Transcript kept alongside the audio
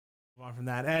On from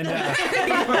that, and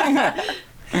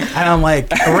I'm like,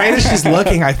 right as she's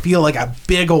looking, I feel like a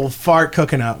big old fart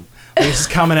cooking up. Like it's just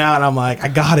coming out, and I'm like, I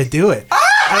gotta do it, and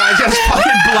I just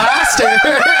fucking blast her.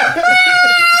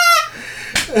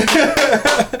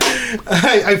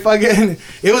 I fucking,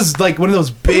 it was like one of those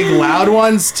big loud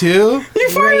ones too. You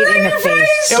farted in the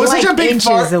face. It was like such a big inches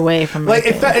fart away from like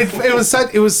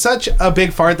it was such a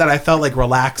big fart that I felt like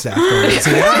relaxed afterwards.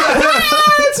 You know?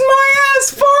 It's my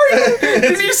ass farting.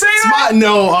 Did you say that?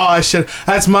 No, I should.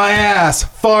 That's my ass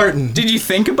farting. Did you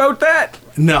think about that?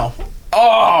 No.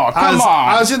 Oh, come on.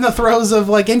 I was in the throes of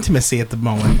like intimacy at the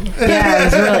moment. Yeah, it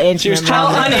was really intimate. How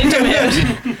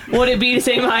unintimate would it be to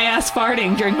say my ass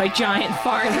farting during my giant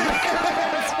fart?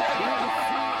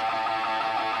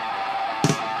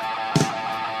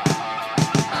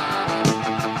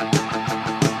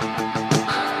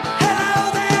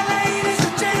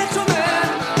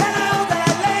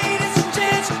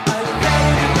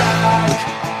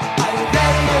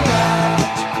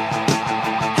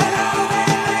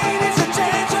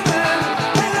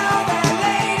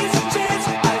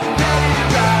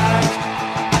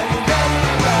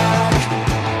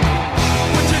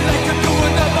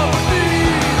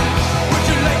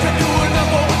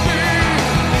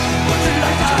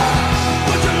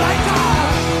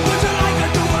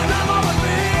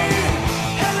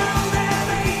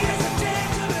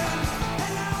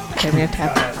 Okay, we have to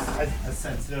have A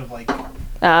sensitive like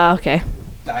okay.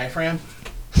 diaphragm.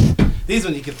 These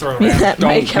ones you can throw Yeah, around. that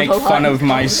might Don't have make a lot fun of my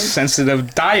problems.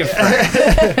 sensitive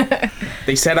diaphragm.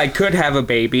 They said I could have a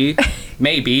baby,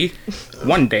 maybe,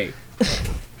 one day.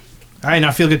 All right,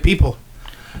 now feel good people.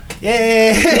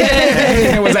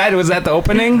 Yay! was that the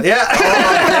opening? Yeah.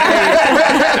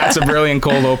 That's a brilliant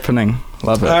cold opening.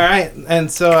 Love it. All right, and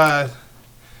so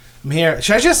I'm here.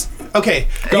 Should I just? Okay.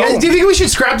 Go. Do you think we should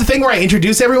scrap the thing where I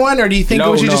introduce everyone, or do you think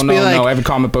we should just be like? No. Every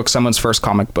comic book, someone's first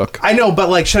comic book. I know, but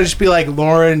like, should I just be like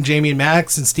Lauren, Jamie, and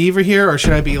Max, and Steve are here, or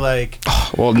should I be like?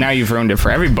 Well, now you've ruined it for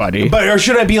everybody. Or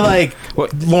should I be like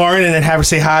What? Lauren and then have her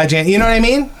say hi, Jan? You know what I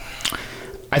mean?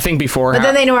 I think before. But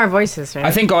then they know our voices, right?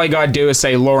 I think all you gotta do is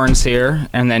say Lauren's here,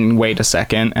 and then wait a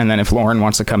second, and then if Lauren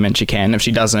wants to come in, she can. If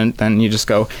she doesn't, then you just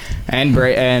go, and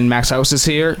Max House is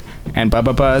here, and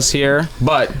Bubba is here.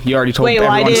 But you already told Wait,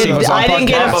 well, everyone Steve was on I didn't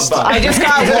get podcast. I just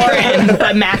got Lauren,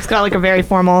 but Max got like a very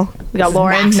formal. We got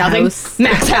Lauren, Max nothing. House.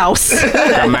 Max House.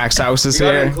 Max House is You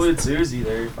gotta here. include Susie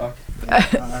there, fuck.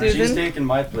 She's Susan? taking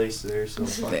my place there, so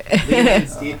fuck.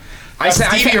 I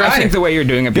think the way you're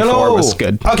doing it before Hello. was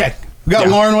good. Okay. We got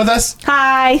Yeah. Lauren with us.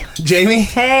 Hi. Jamie.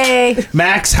 Hey.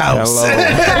 Max House.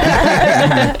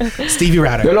 Stevie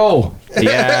Ratter. Hello.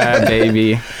 Yeah,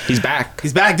 baby. He's back.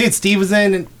 He's back, dude. Steve was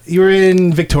in. You were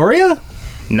in Victoria?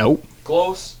 Nope.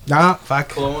 Close. Nah, fuck.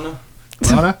 Kelowna.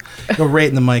 Kelowna? Go right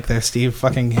in the mic there, Steve.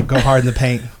 Fucking go hard in the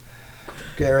paint.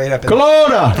 Get right up in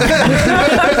Kelowna!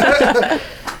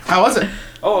 How was it?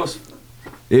 Oh,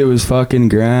 It was fucking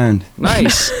grand.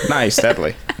 Nice. Nice.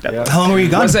 Deadly. yeah. How long were you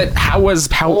gone?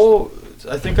 Oh,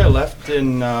 I think I left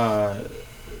in,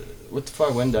 what the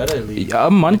fuck, when did I leave? A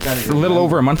month, I can't a even little remember.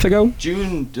 over a month ago.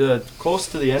 June, close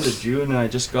to the end of June, and I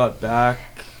just got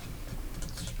back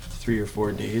 3 or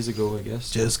 4 days ago, I guess.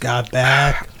 Just got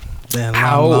back. Been a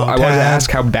How long I wanted to time.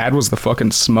 ask how bad was the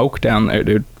fucking smoke down there,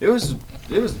 dude? It was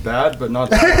bad, but not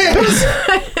that bad.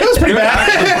 It was pretty bad.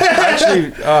 Actually,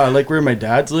 like where my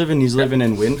dad's living, he's living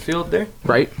in Winfield there.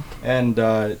 Right. And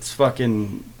it's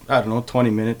fucking, I don't know, 20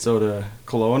 minutes out of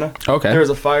Kelowna. Okay. There was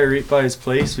a fire right by his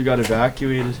place. We got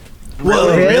evacuated.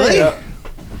 Whoa, really? Yeah,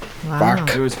 Wow.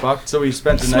 it was fucked. So we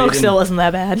spent the night Smoke in... still wasn't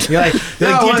that bad. You're like,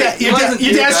 No, your, it your, wasn't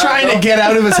your too dad's bad, trying to though. get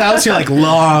out of his house. You're like,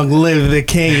 long live the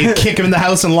king. You kick him in the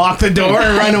house and lock the door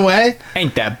and run away.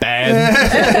 Ain't that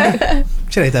bad.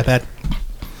 Shit ain't that bad.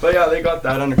 But yeah, they got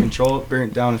that under control. It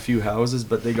burnt down a few houses,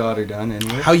 but they got her done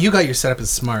anyway. How you got your setup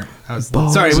is smart. Boys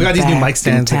Sorry, we got these new back mic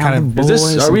stands. in That kind town, of, boys.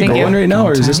 Is this, are we Thank going you. right now,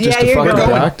 or is this just Yeah, a you're fucking going.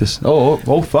 practice? Oh,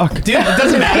 fuck. dude, it doesn't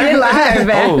You're matter. live,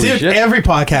 man. Oh, Dude, shit. every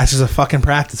podcast is a fucking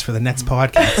practice for the next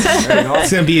podcast. There you go.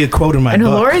 It's gonna be a quote in my And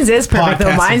book. Lauren's is perfect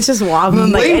though. Podcasting. Mine's just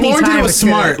wobbling like any Lauren did time. it was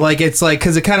smart. Like it's like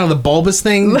because it kind of the bulbous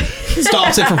thing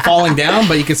stops it from falling down,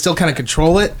 but you can still kind of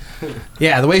control it.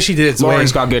 Yeah, the way she did it's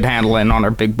Lauren's way, got good handling on her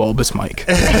big bulbous mic.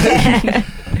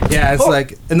 yeah, it's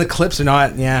like and the clips are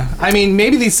not. Yeah, I mean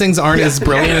maybe these things aren't as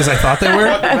brilliant as I thought they were.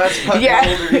 That's fucking Yeah.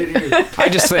 older right here. I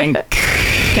just think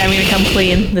Okay, I'm gonna come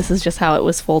clean. This is just how it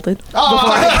was folded.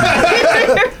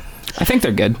 I think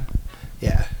they're good.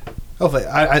 Yeah, hopefully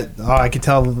I could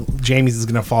tell Jamie's is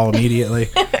gonna fall immediately.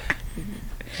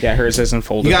 Yeah, hers isn't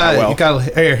folded You got that well. you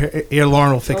got here.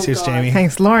 Lauren will fix yours, Jamie.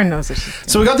 Thanks. Lauren knows what she's doing.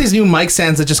 So we got these new mic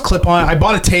stands that just clip on. I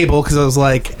bought a table because I was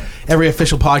like, every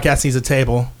official podcast needs a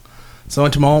table. So I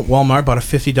went to Walmart, bought a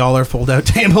 $50 fold-out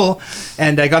table,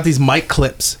 and I got these mic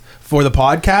clips for the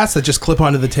podcast that just clip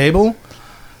onto the table.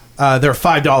 They're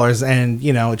 $5, and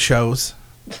it shows.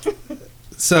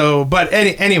 So, but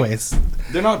anyways,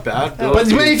 They're not bad though. but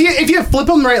if you flip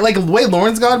them right, like the way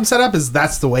Lauren's got them set up,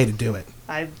 that's the way to do it.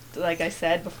 Like I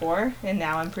said before, and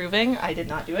now I'm proving I did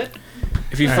not do it.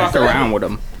 If you fuck around with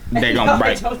them, they No, go I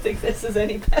right. don't think this is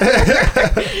any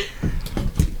better.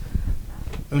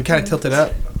 And kind of tilt it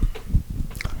up.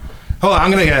 Hold on,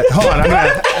 I'm gonna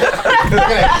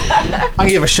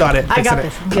give a shot at. I got fixing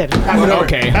this. I'm good. Pass it over.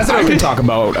 Okay, Pass it I over. can talk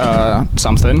about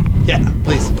something. Yeah,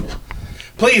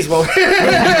 please, well.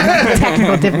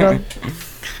 Technical difficulty.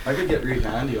 I could get really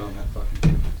handy on that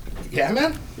fucking. Yeah,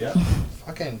 man. Yeah.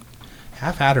 Fucking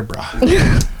half had her, bro.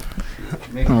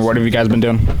 What have you guys been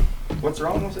doing? What's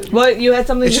wrong with it? What, you had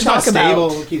something It's to just not talk about?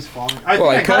 stable. It keeps falling. Well,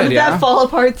 I How could, did yeah. that fall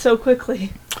apart so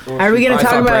quickly? Are we gonna I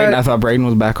talk thought about? Breydon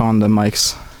was back on the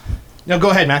mics. No, go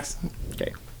ahead, Max.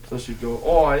 So she'd go,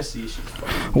 oh, I see. She's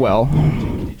fucking Well,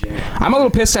 DJ. I'm a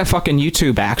little pissed at fucking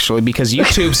YouTube actually because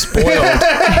YouTube spoiled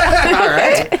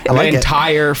the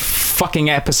entire fucking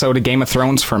episode of Game of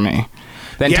Thrones for me.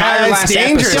 The entire it's last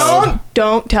dangerous. episode.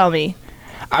 Don't tell me.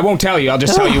 I won't tell you. I'll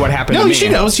just tell you what happened No, to me. she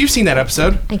knows. You've seen that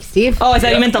episode. Thanks, Steve. Oh, I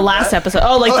thought you meant the last episode.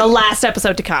 Oh, like the last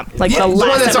episode to come. Like Yeah, the the last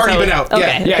one that's already episode. been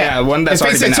out. Okay. Yeah, one that's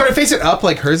already been Sort out. of face it up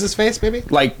like hers' face, maybe.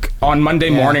 Like on Monday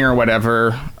morning or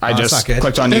whatever, I that's not just good.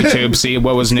 clicked on YouTube, see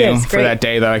what was new It's for great. that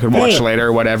day that I could watch Hey, later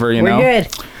or whatever, you We're know.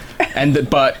 good.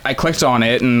 But I clicked on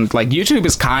it, and like YouTube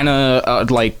is kind of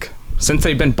like, since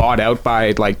they've been bought out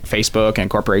by like Facebook and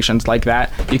corporations like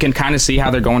that, you can kind of see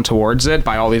how they're going towards it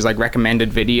by all these like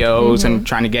recommended videos and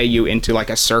trying to get you into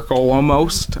like a circle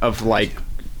almost of like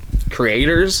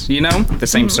creators, the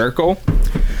same circle.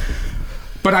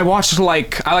 But I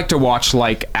like to watch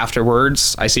like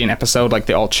afterwards. I see an episode like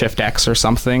the Alt Shift X or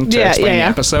something to explain the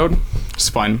episode. It's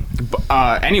fun.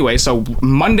 Anyway, so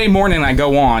Monday morning I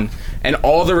go on, and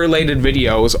all the related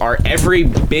videos are every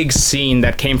big scene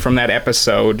that came from that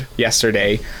episode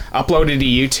yesterday uploaded to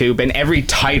YouTube, and every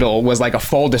title was like a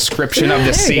full description of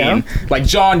the scene. Like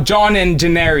John and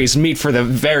Daenerys meet for the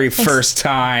very first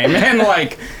time, and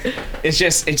like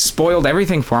it spoiled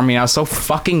everything for me. I was so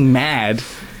fucking mad.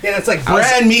 Yeah, it's like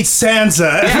Bran meets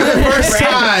Sansa for the first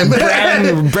time.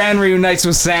 Bran reunites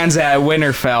with Sansa at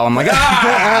Winterfell. I'm like,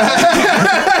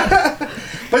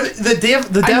 But the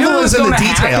devil I knew it was is in the going to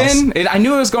details. happen. I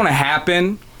knew it was going to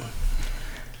happen,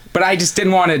 but I just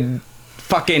didn't want to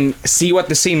fucking see what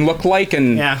the scene looked like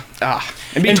and and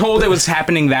be told it was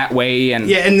happening that way. And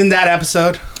Yeah, and in that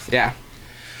episode, yeah.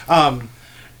 oh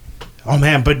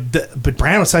man, but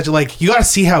Bran was such a you got to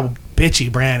see how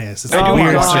bitchy Bran is. It's I do like want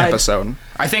weird. to watch the God. episode.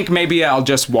 I think maybe I'll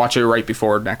just watch it right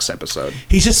before next episode.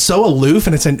 He's just so aloof,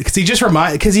 and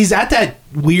because he's at that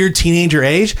weird teenager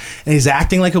age, and he's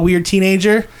acting like a weird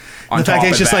teenager. On The fact top that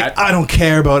he's of just that- like, I don't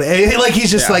care about it. Like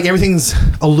he's just Yeah. like everything's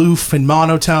aloof and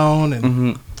monotone,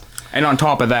 and And on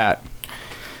top of that,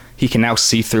 he can now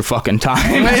see through fucking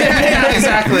time. yeah,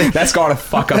 exactly. That's gotta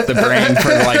fuck up the brain for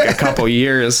like a couple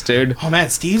years, dude. Oh man,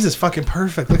 Steve's is fucking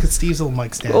perfect. Look at Steve's little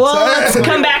mic stand. Well, let's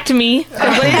come back to me.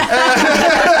 Somebody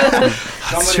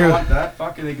true. want that?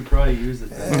 Fucking, they could probably use it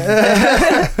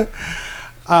then.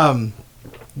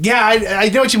 Yeah, I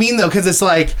know what you mean though, because it's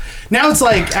like now it's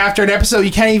like after an episode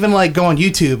you can't even like go on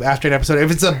YouTube after an episode if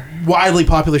it's a widely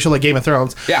popular show like Game of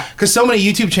Thrones. Yeah. because so many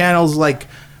YouTube channels like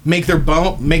make their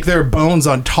bones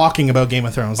on talking about Game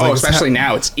of Thrones. Oh, Like, especially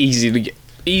now, it's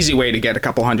easy way to get a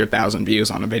couple 100,000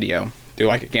 views on a video. Do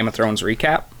like a Game of Thrones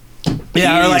recap.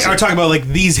 yeah, Easy. or talking about like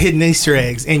these hidden Easter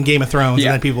eggs in Game of Thrones, Yeah.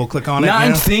 and then people will click on it. 9 you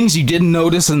know? things you didn't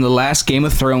notice in the last Game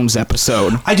of Thrones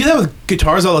episode. I do that with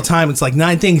guitars all the time. It's like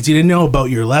 9 things you didn't know about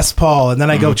your Les Paul, and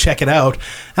then I go check it out. And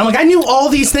I'm like, I knew all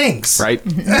these things. Right?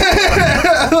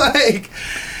 Like,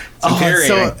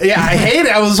 infuriating. yeah, I hate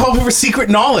it. I was hoping for secret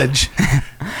knowledge.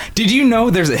 Did you know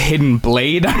there's a hidden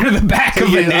blade under the back of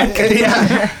your neck?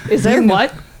 Yeah. Is there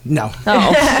what? No.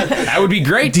 Oh. That would be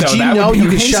great, Did though. you That know would be you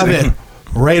could shove amazing. it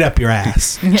right up your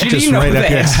ass? Did Just you know right that up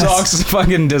your ass. Xbox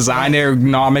fucking designed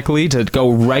ergonomically to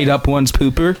go right up one's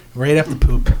pooper? Right up the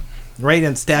poop. Right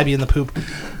and stab you in the poop.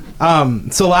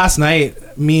 So last night,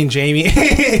 me and Jami,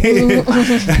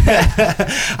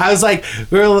 I was like,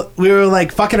 we were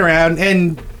like fucking around,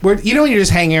 and when you're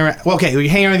just hanging around. Well, okay, you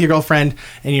hang around with your girlfriend,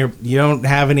 and you don't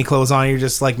have any clothes on. You're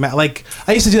just like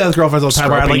I used to do that with girlfriends all the time,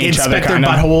 where I'd like Groping each other, inspect their kinda.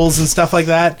 buttholes and stuff like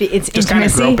that. It's Just kind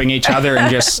of intimacy. groping each other and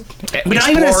just But not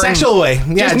even in a sexual way.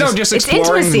 Yeah, just It's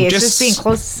exploring. intimacy. It's just being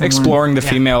close to someone. Exploring the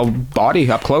female body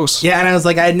up close. yeah. And I was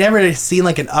like, I had never seen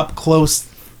like an up close,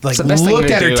 like It's the best thing look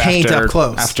to at her do taint after, up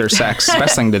close. after sex.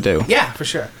 Best thing to do. Yeah, for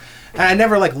sure. And I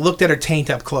never like looked at her taint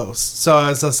up close. So I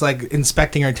was just like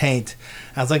inspecting her taint.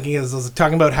 I was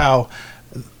talking about how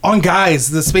on guys,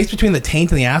 the space between the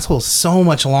taint and the asshole is so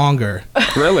much longer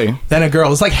Really? than a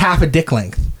girl. It's like half a dick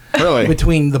length Really?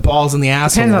 between the balls and the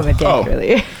asshole. Depends on the dick, Oh.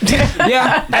 really.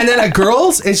 Yeah. And then a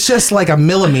girl's, it's just like a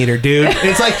millimeter, dude.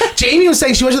 It's like Jamie was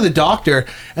saying she went to the doctor,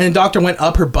 and the doctor went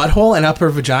up her butthole and up her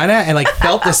vagina and like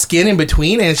felt the skin in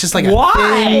between, and it's just like a thin.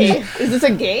 Why? Is this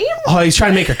a game? Oh, he's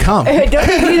trying to make her come. Don't you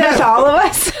do that to all of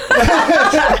us?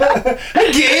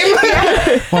 A game?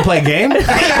 Want to play a game?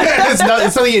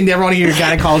 It's something you never want to hear your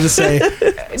gynecologist say.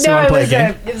 So No, wanna play a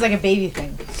game? it was like a baby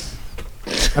thing.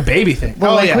 A baby thing.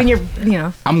 Well, oh, like yeah. when you're, you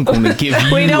know. I'm going to give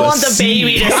you We don't a want the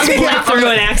baby to seed. split through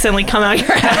and accidentally come out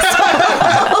your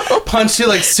ass. Punch you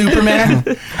like Superman.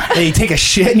 And you take a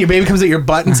shit and your baby comes out your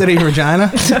butt instead of your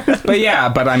vagina. But yeah,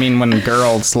 but I mean, when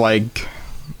girls like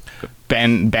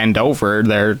bend over,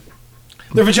 Their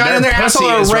vagina and their pussy asshole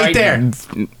are is right there.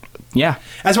 Yeah.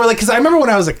 That's where, like, because I remember when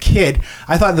I was a kid,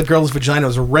 I thought the girl's vagina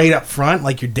was right up front,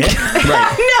 like your dick.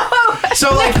 Right.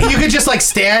 So, like, you could just, like,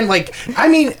 stand, like, I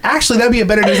mean, actually, that'd be a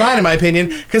better design, in my opinion,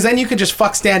 because then you could just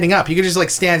fuck standing up. You could just, like,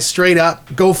 stand straight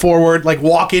up, go forward, like,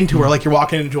 walk into her like you're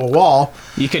walking into a wall.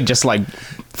 You could just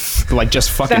just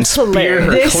fucking That's spear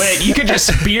her hilarious. clit. You could just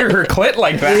spear her clit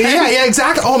like that. Yeah,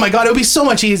 exactly. Oh, my God, it would be so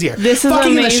much easier. This is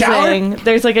Fucking in the shower? amazing.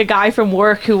 There's like a guy from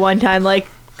work who one time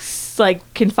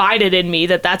confided in me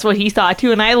that's what he thought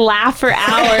too, and I laughed for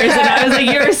hours, and I was like,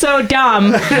 "You're so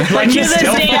dumb." Like to he this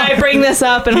still day, thought- I bring this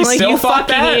up, and he I'm like, still "You thought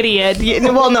fucking that? idiot."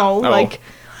 Well, no, like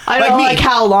I Like don't know me. like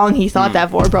how long he thought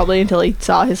that for, probably until he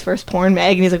saw his first porn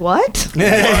mag, and he's like, "What?"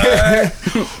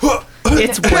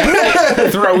 It's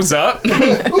weird. Throws up.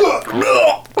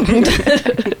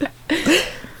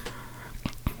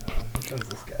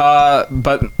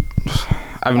 But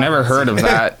I've never heard of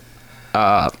that.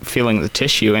 Feeling the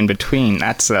tissue in between.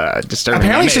 That's disturbing.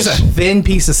 Apparently, it's image. just a thin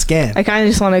piece of skin. I kind of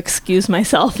just want to excuse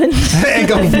myself and And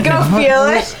go Feel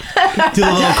it. do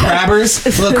the little crabbers,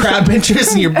 little crab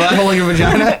pinchers in your butthole and your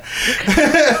vagina.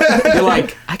 You're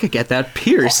like, I could get that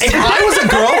pierced. If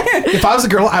I was a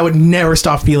girl, I would never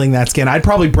stop feeling that skin. I'd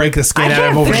probably break the skin I out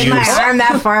of can't fit my overuse. arm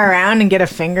that far around and get a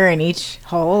finger in each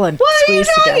hole and what are you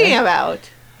squeeze talking together. about?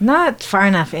 Not far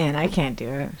enough in. I can't do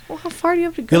it. Well, how far do you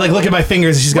have to go? You're like, look at my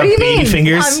fingers. She's got What do you baby mean?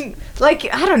 fingers.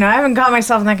 Like, I don't know. I haven't got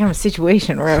myself in that kind of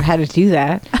situation where I've had to do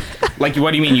that. Like, what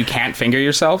do you mean you can't finger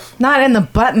yourself? Not in the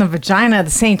butt and the vagina at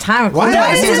the same time. Why?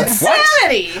 That That is is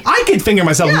insanity. I could finger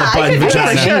myself in the Yeah, butt I and could do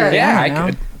vagina. that, sure. Yeah, I I know.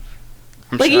 could.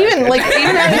 I'm Like sure I even could. like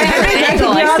even at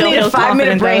We all need a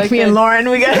 5-minute break. Me and Lauren,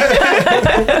 we got.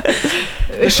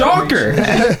 The shocker.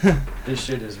 This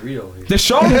shit is real. The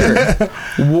shocker.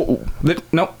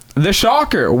 The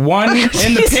shocker. 1 in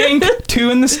the pink, 2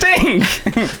 in the stink.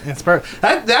 That's perfect.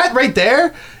 That right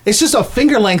there, it's just a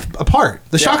finger length apart.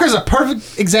 The shocker is a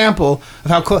perfect example of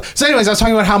how close. So, anyways, I was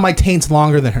talking about how my taint's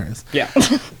longer than hers. Yeah.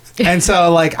 And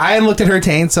so, like, I had looked at her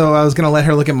taint, so I was going to let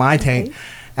her look at my taint.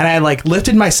 And I, like,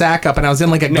 lifted my sack up, and I was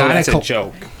in, like, a No, that's a gyneco...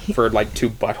 joke. For like 2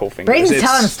 butthole fingers. Brayden's It's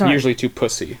telling a story. usually 2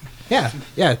 pussy. Yeah.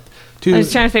 I Two.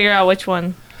 was trying to figure out which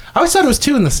one. I always thought it was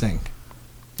 2 in the stink.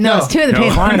 No, it's 2 in the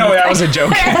pink one. No, that was a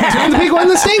joke. 2 in the pink, 1 in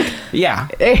the stink? Yeah.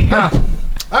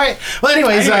 All right. Well,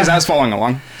 anyways, Anyways, I was following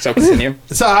along. So continue.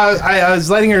 so I was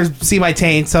letting her see my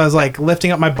taint, so I was, like,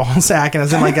 lifting up my ball sack, and I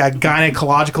was in, like, a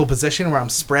gynecological position where I'm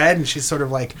spread, and she's sort of,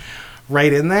 like,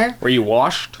 right in there. Were you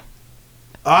washed?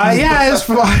 Yeah, it was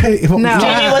fine. No.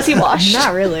 Jamie, was he washed?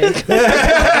 Not really.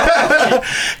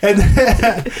 And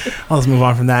well, let's move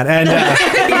on from that.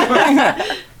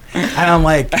 And I'm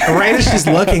like, right as she's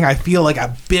looking, I feel like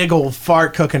a big old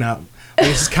fart cooking up. Like,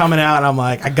 it's just coming out, and I'm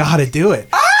like, I gotta do it. And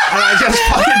I just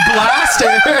fucking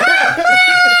blasted her.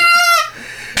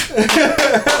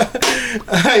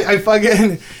 I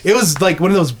fucking, it was like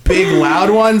one of those big loud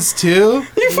ones too.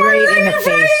 Right in the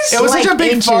face. It was like such a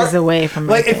big inches fart. away from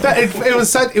my Like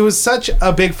it was such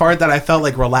a big fart that I felt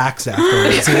like relaxed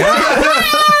afterwards. You know?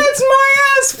 It's my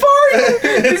ass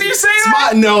farting. Did you say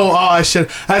that? No, I should.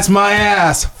 That's my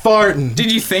ass farting.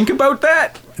 Did you think about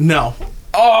that? No.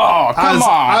 Oh, come on.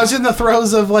 I was in the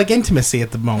throes of like intimacy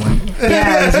at the moment.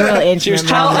 Yeah, it was really intimate. was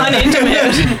How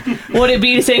unintimate would it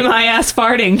be to say my ass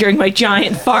farting during my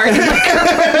giant fart?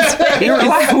 We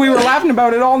were laughing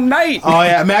about it all night. Oh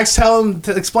yeah, Max, tell him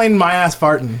to explain my ass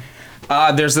farting.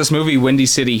 There's this movie, Windy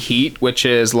City Heat, which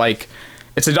is like,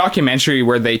 it's a documentary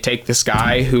where they take this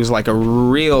guy who's like a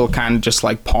real kind of just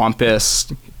like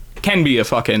pompous, can be a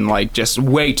fucking like just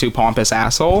way too pompous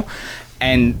asshole.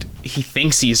 And he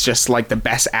thinks he's just like the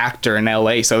best actor in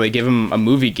LA, so they give him a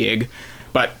movie gig.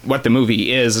 But what the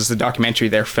movie is the documentary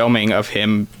they're filming of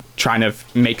him trying to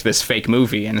make this fake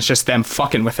movie, and it's just them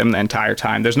fucking with him the entire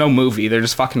time. There's no movie, they're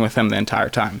just fucking with him the entire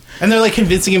time. And they're like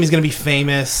convincing him he's gonna be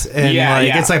famous, and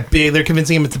it's like big. They're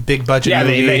convincing him it's a big budget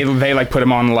movie. They like put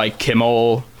him on like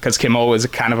Kimmel, because Kimmel is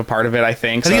kind of a part of it, I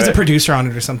think. I think he's a producer on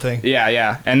it or something.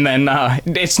 Yeah. And then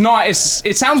it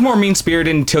sounds more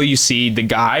mean-spirited until you see the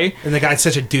guy. And the guy's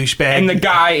such a douchebag. And the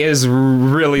guy is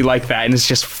really like that, and it's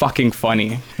just fucking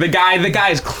funny. The guy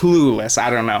is clueless.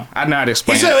 I don't know how to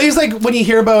explain it. He's like when you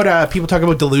hear about people talk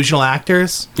about delusional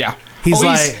actors. Yeah.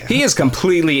 He is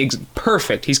completely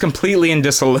perfect. He's completely in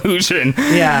disillusion.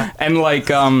 Yeah. And like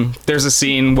there's a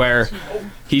scene where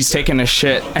he's taking a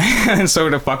shit, and so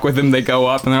to fuck with him, they go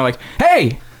up and they're like,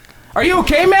 "Hey, are you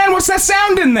okay, man? What's that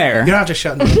sound in there? You don't have to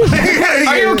shut him.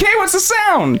 Are you okay? What's the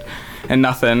sound?" And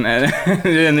nothing.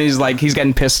 And he's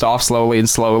getting pissed off slowly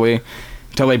until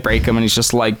they break him, and he's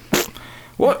just like,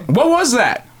 What was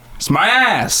that? It's my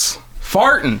ass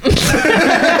farting.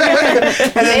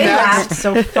 They laughed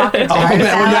so fucking Oh hard.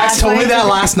 man, when Max told me that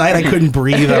last night, I couldn't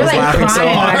breathe. I was like laughing so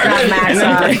crying when I hard. got Max And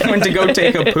then on. Breydon went to go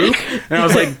take a poop, and I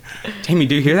was like, "Jamie,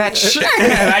 do you hear that shit?"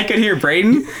 And I could hear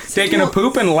Breydon taking a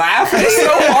poop and laughing so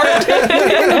hard.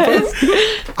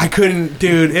 I couldn't,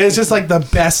 dude. It was just like the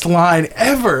best line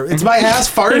ever. It's my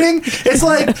ass farting. It's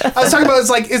like I was talking about.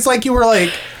 It's like you were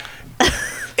like.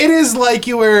 It is like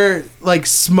you were like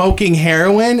smoking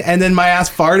heroin, and then my ass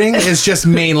farting is just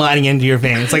mainlining into your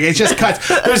veins. Like it just cuts.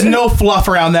 There's no fluff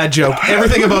around that joke.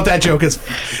 Everything about that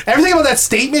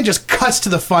statement just cuts to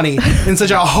the funny in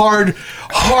such a hard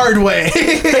way.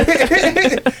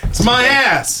 It's my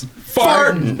ass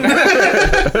farting.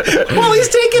 While he's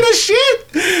taking a shit.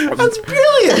 That's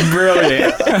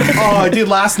brilliant. Oh, dude,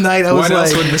 last night I was What like,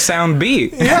 else would the sound be?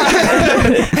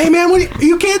 "Hey man, are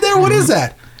you okay there? What is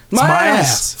that?" It's my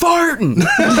ass farting.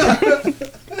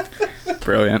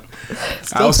 Brilliant.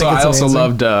 I also amazing.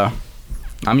 loved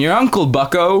I'm Your Uncle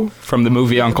Bucko from the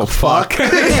movie Uncle Fuck.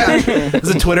 Yeah. There's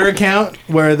a Twitter account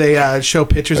where they show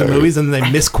pictures of movies and then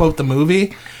they misquote the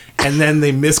movie, and then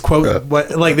they misquote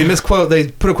they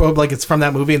put a quote like it's from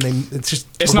that movie, and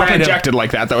it's not rejected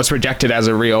like that though. It's rejected as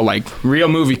a real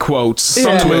movie quotes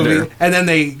from Twitter. movie. And then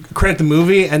they credit the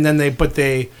movie, and then they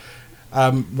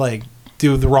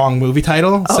do the wrong movie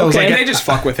title. So it was like they just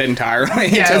fuck with it entirely.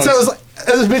 yeah, so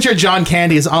it was a picture of John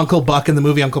Candy as Uncle Buck in the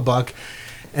movie Uncle Buck.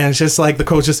 And it's just like the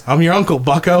quote's just, "I'm your Uncle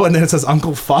Bucko," and then it says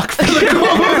Uncle Fuck for the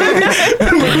quote.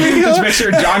 It's a picture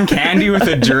of John Candy with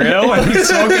a drill and he's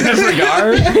smoking a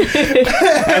cigar.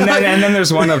 And then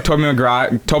there's one of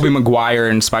Tobey Maguire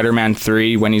in Spider-Man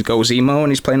 3 when he goes emo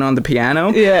and he's playing on the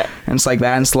piano. Yeah. And it's like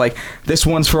that, and it's like, "This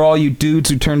one's for all you dudes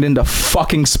who turned into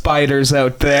fucking spiders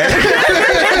out there."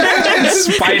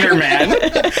 Spider-Man.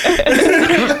 Just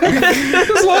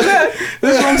love that.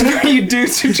 This one's for you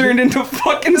dudes who turned into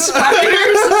fucking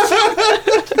spiders.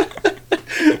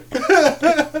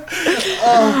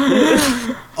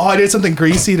 I did something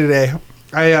greasy today.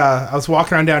 I was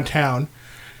walking around downtown,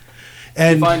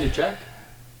 and Find your check.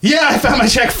 yeah, I found my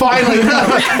check finally.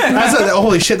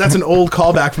 Holy shit, that's an old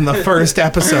callback from the first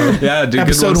episode. Yeah, dude.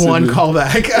 Episode good 1 dude.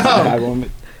 callback. I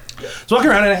was walking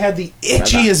around and I had the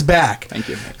itchiest back. Thank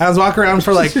you. I was walking around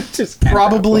for like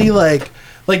probably like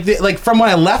from when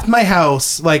I left my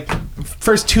house, like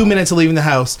first 2 minutes of leaving the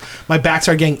house, my back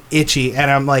started getting itchy,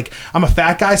 and I'm a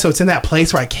fat guy, so it's in that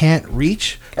place where I can't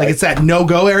reach. Like it's that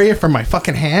no-go area for my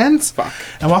fucking hands. Fuck.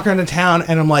 I'm walking around town,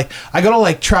 and I'm like, I gotta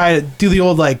like try to do the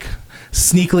old like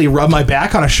sneakily rub my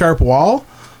back on a sharp wall,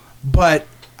 but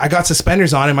I got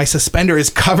suspenders on, and my suspender is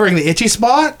covering the itchy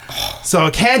spot, so I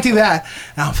can't do that.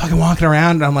 And I'm fucking walking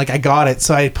around, and I'm like, I got it.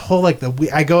 So I pull like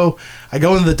I go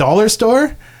into the dollar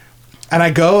store, and I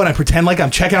go and I pretend like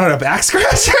I'm checking out a back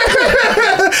scratcher.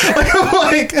 Like I'm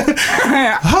like,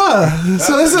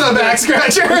 so this is a back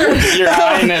scratcher. You're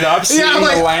eyeing it up, seeing I'm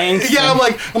like, the length. yeah, I'm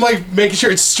like making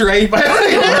sure it's straight. By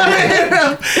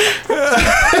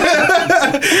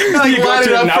You go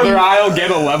to another aisle,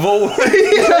 get a level.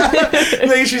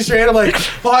 making sure straight. I'm like,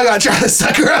 oh, I gotta try this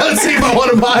sucker out and see if I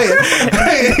want to buy it.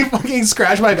 I fucking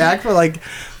scratched my back for like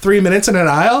 3 minutes in an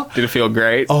aisle. Did it feel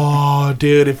great? Oh,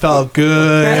 dude, it felt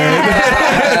good.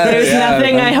 There's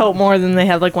nothing I hope more than they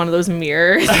have like one of those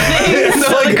mirrors. So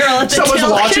the girl at the someone's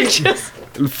till watching. just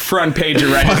Front page of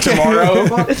Reddit tomorrow.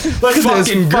 Look at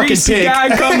Fucking this greasy pig. guy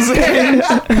comes in.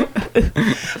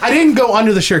 I didn't go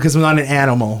under the shirt because I'm not an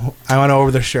animal. I went over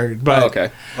the shirt. But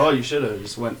Okay. Oh, you should have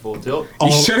just went full tilt.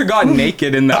 You should have got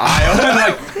naked in the aisle and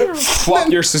like flop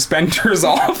your suspenders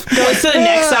off. goes to the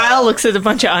next aisle, looks at a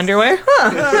bunch of underwear.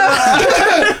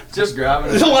 Just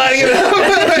grabbing just it. lining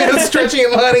it up, stretching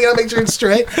it, lining it up, make sure it's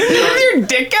straight. With your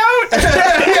dick out?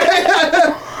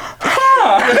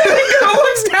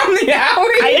 Looks down the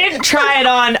alley. try it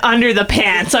on under the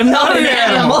pants. I'm not an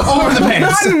animal. Over the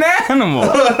pants. Not an animal.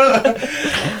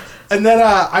 And then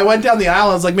I went down the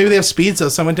aisle. I was like, maybe they have speed. So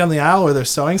I went down the aisle where they're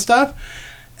sewing stuff.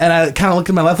 And I kind of looked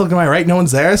at my left, looked at my right. No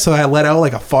one's there. So I let out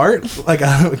like a fart, like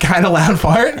a kind of loud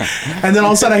fart. And then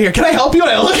all of a sudden I hear, "Can I help you?"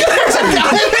 And I look at there's a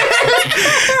guy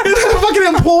there. And a fucking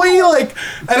employee, like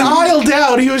an aisle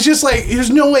down. He was just like,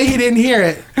 there's no way he didn't hear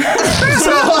it.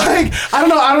 So like, I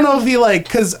don't know if he like,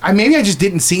 cause maybe I just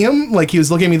didn't see him. Like he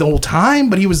was looking at me the whole time,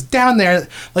 but he was down there,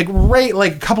 like right,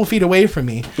 like a couple feet away from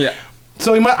me. Yeah.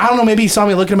 So I don't know, maybe he saw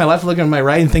me looking at my left, looking at my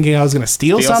right, and thinking I was going to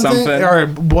steal something or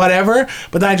whatever.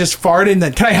 But then I just farted and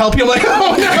then, "Can I help you?" I'm like,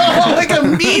 "Oh no," like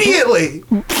immediately.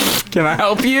 Can I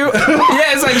help you?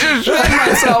 Yes, I just shit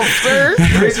myself, sir.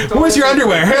 Where's your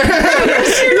underwear?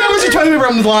 Where's your toilet paper?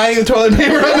 I'm lying in the toilet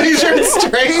paper. I'm making sure it's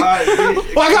straight.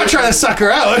 Well, I got to try to suck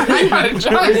her out.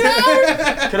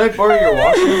 Can I borrow your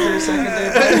washroom for a second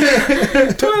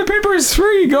there? Toilet paper is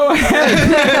free. Go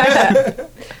ahead.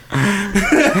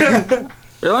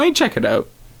 Here, let me check it out.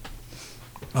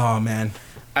 Oh, man.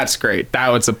 That's great. That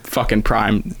was a fucking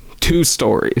prime 2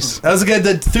 stories. That was good.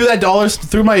 Through that $,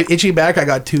 through my itchy back, I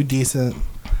got 2 decent.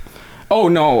 Oh,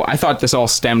 no. I thought this all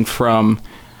stemmed from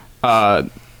the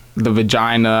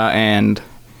vagina and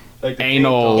Like the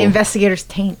anal... Investigators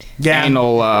taint. Yeah.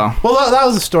 Anal Well, that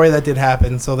was a story that did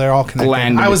happen, so they're all connected.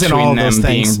 gland I was in all between of those them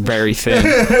things. being very thin.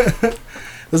 It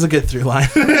was a good through line.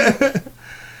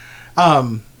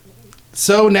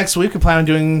 So next week we plan on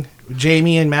doing,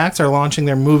 Jami and Max are launching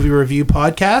their movie review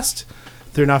podcast.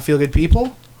 They're Not Feel Good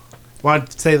People.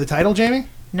 Want to say the title, Jami?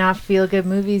 Not feel good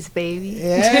movies, baby.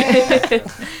 Yeah.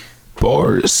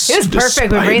 Boris. It was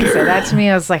perfect when Brain said that to me.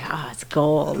 I was like, oh, it's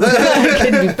gold. It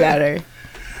couldn't be better.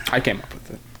 I came up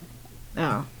with it.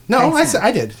 Oh. No, Thanks,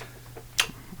 I did.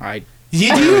 You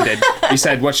You did. You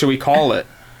said, "What should we call it?"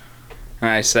 And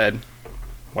I said,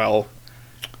 "Well,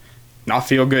 Not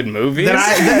Feel Good Movies." Then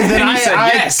And you said I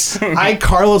yes. I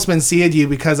Carlos Mencia'd you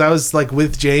because I was like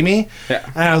with Jami, Yeah.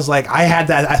 and I was like, I had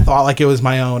that. I thought like it was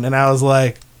my own, and I was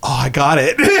like, oh, I got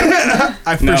it.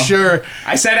 For No. sure.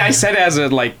 I said as a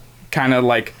like kind of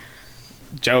like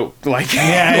joke, like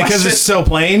Yeah, let's because it's just- so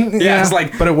plain. Yeah, it's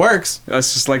like- but it works.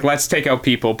 let's just like let's take out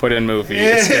people, put in movie.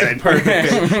 It's Yeah, good.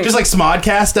 perfect. Just like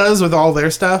Smodcast does with all their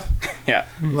stuff, Yeah,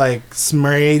 like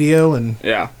Smradio and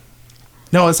yeah.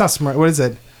 no, it's not Smr. What is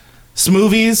it?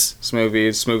 Smoothies,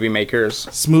 Smoothie makers.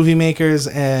 Smoothie Makers,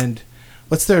 and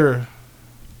what's their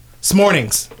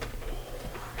Smornings?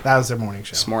 That was their morning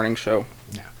show. This morning show.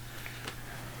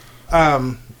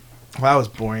 Well, that was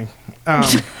boring.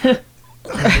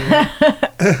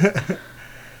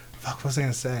 Fuck, what was I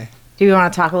gonna say? Do you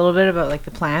want to talk a little bit about like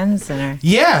the plans and our...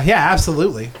 Yeah,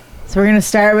 absolutely. So we're gonna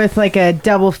start with like a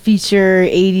double feature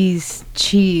 80s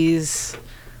cheese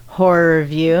horror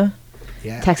review.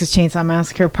 Yeah. Texas Chainsaw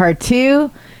Massacre Part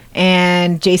 2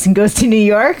 and Jason Goes to New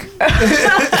York,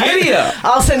 Idiot.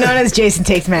 also known as Jason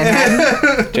Takes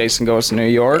Manhattan. Jason goes to New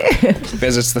York,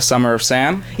 visits the Summer of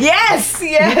Sam. Yes,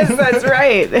 that's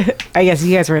right. I guess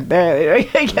you guys weren't there.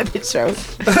 I get the show.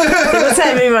 What's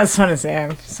that movie about Son of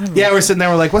Sam? Yeah, we're sitting there.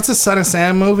 We're like, "What's the Son of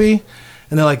Sam movie?"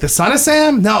 And they're like, "The Son of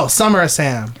Sam? No, Summer of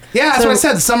Sam." Yeah, that's So- what I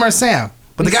said. The Summer of Sam.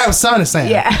 But the guy was Son of Sam.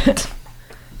 Yeah.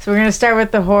 So we're gonna start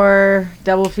with the horror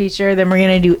double feature. Then we're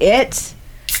gonna do It,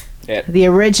 the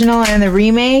original and the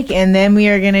remake, and then we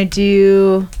are gonna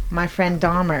do My Friend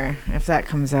Dahmer if that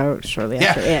comes out shortly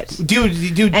after It. Do And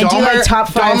Dahmer, do, like, top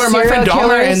 5 Dahmer, My Friend serial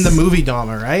Dahmer, killers? and the movie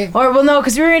Dahmer, right? Or well, no,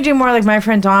 because we were gonna do more like My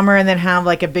Friend Dahmer, and then have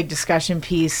like a big discussion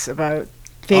piece about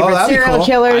favorite that'd be serial cool.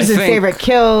 killers I and think- favorite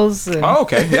kills. And Oh,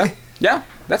 okay. Yeah. Yeah.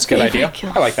 That's a good Favorite idea.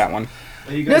 kills. I like that one.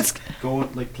 Are you guys going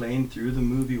like playing through the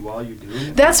movie while you're doing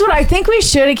it? That's what I think we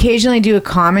should occasionally do a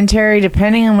commentary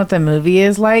depending on what the movie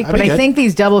is like. That'd But be I good. think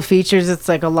these double features, it's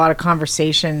like a lot of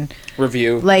conversation.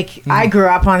 Review. Like I grew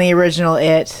up on the original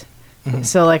It.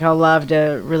 So like I'll love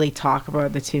to really talk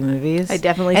about the two movies. I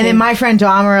definitely And then think- My Friend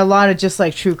Dahmer, a lot of just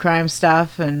like true crime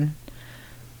stuff, and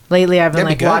lately I've been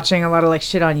That'd be like good. watching a lot of like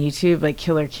shit on YouTube, like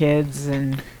Killer Kids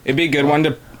and It'd be a good one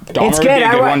to. Dahmer It's would good. be a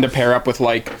I good wa- one to pair up with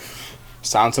like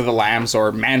Silence of the Lambs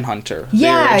or Manhunter. the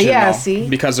Yeah, yeah, original, see?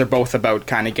 because they're both about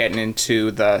kind of getting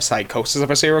into the psychosis of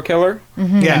a serial killer.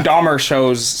 Yeah. And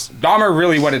Dahmer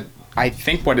really I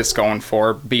think what it's going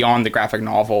for beyond the graphic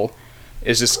novel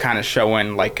is just kind of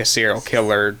showing like a serial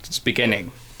killer's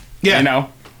beginning. Yeah. You know?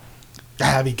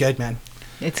 That'd be good, man.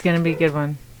 it's gonna be a good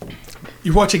one.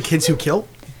 You're watching Kids Who Kill?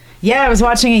 Yeah, I was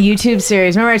watching a YouTube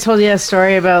series. Remember I told you a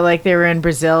story about like they were in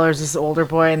Brazil. There was this older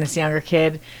boy and this younger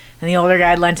kid. And the older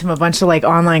guy lent him a bunch of like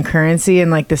online currency and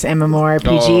like this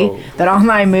MMORPG, that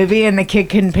online movie, and the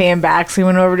kid couldn't pay him back, so he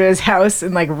went over to his house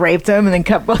and like raped him and then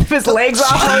cut both of his legs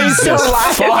off while he's still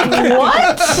alive.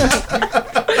 What?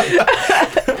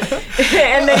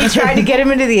 And then he tried to get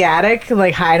him into the attic,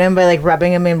 like hide him by like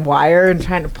rubbing him in wire and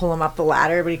trying to pull him up the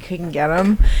ladder, but he couldn't get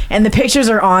him. And the pictures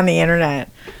are on the internet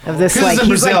of this like he's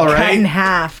Brazil, like right? cut in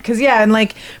half. Because yeah, and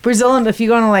like Brazil, and if you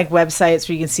go on like websites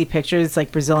where you can see pictures, it's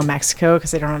like Brazil and Mexico because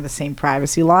they don't have the same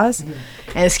privacy laws. And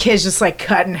this kid's just like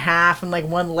cut in half and like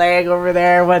one leg over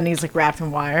there, one he's like wrapped in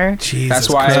wire. Jesus That's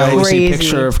why Christ. I always see a Crazy.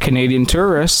 picture of Canadian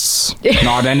tourists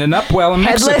not ending up well in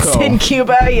Headless Mexico. in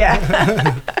Cuba,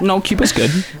 yeah. No, Cuba's good.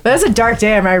 That was a dark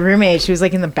day. My roommate, she was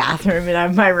like in the bathroom,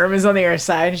 and my room was on the other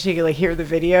side, and she could like hear the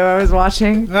video I was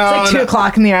watching. It's like 2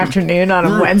 o'clock in the afternoon on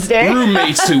a Wednesday.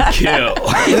 Roommates who kill.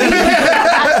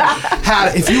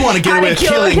 If you want to get away with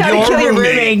killing how to your kill your roommate,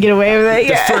 roommate and get away with it.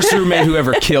 The Yeah. first roommate who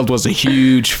ever killed was a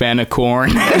huge fan of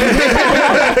corn.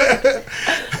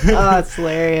 Oh, that's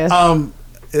hilarious.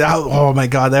 oh my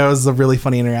god, that was a really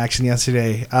funny interaction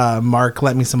yesterday. Mark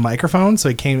lent me some microphones, so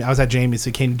he came. I was at Jami's, so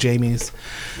he came to Jami's,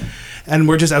 and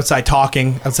we're just outside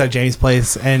talking outside Jami's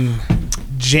place. And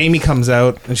Jami comes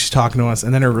out and she's talking to us,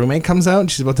 and then her roommate comes out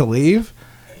and she's about to leave,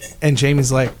 and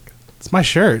Jami's like, "It's my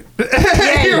shirt."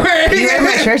 Yeah, you wear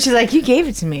my shirt. She's like, "You gave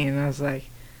it to me," and I was like,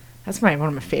 "That's one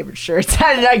of my favorite shirts.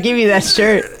 How did I give you that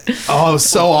shirt?" Oh, it was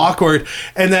so awkward.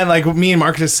 And then like me and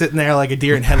Mark just sitting there like a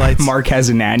deer in headlights. Mark has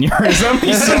an aneurysm.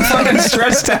 He's so fucking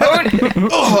stressed out.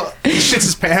 Oh, he shits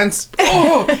his pants.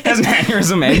 Oh, has an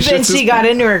aneurysm. And Then shits she his got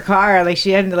into her car, like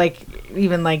she hadn't like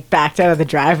even like backed out of the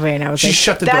driveway, and I was She like,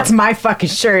 shut the "That's door. my fucking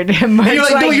shirt." And Mark's And you're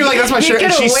like, no, you're like, that's my "You shirt.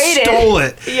 And could've she waited." stole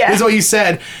it. Yeah. Is what you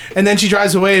said. And then she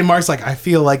drives away, and Mark's like, I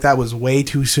feel like that was way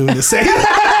too soon to say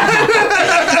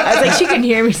that. I was like, "She can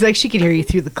hear me." She's like, "She can hear you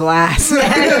through the glass."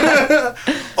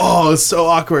 Oh, it's so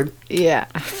awkward. Yeah,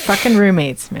 fucking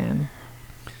roommates, man.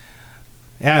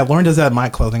 Yeah, Lauren does that in my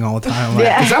clothing all the time. I'm like,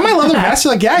 Yeah. Is that my leather vest?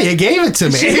 You're like, yeah, you gave it to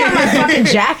me. She's got my fucking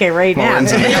jacket right now.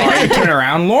 Lauren's in the car. You turn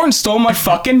around. Lauren stole my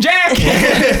fucking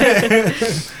jacket.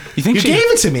 You think You she gave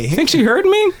it to me. think she heard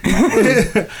me?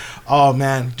 Oh,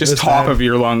 man. Just It's top bad. of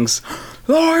your lungs.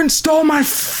 Lauren stole my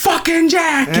fucking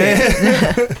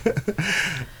jacket.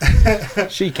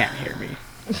 She can't hear me.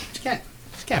 She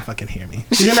can't fucking hear me.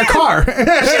 She's in her car.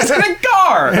 She's in a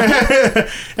car.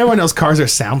 Everyone knows cars are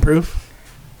soundproof.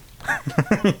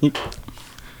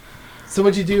 So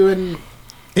what'd you do in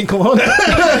Kelowna?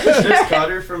 Just got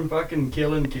her from fucking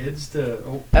killing kids to.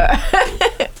 Oh,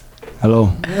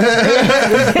 Hello.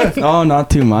 Oh, not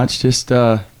too much. Just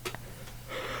I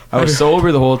was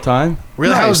sober the whole time.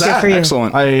 Really? How was Good that? for you.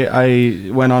 Excellent. I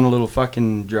went on a little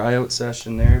fucking dry out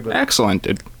session there, but Excellent,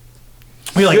 dude.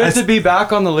 You're like, Good to be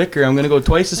back on the liquor. I'm gonna go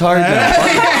twice as hard now.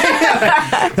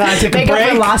 I take a Make up for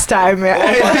break. lost time.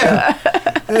 Yeah.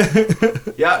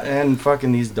 yeah, and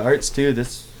fucking these darts too.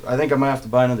 This I think I might have to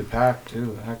buy another pack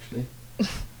too, actually,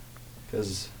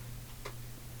 because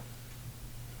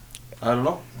I don't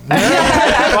know.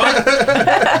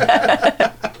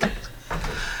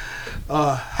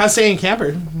 How's staying in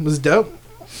camper? Was it dope?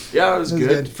 Yeah, it was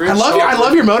good. I First love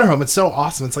off- your motorhome. It's so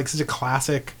awesome. It's like such a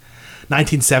classic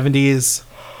 1970s.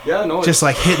 Yeah, no, Just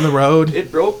like hitting the road.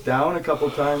 it broke down a couple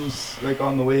times, like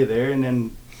on the way there, and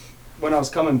then when I was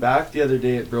coming back the other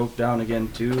day, it broke down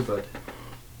again too. But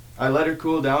I let her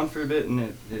cool down for a bit, and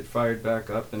it fired back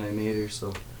up, and I made her.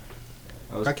 So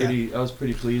I was Okay.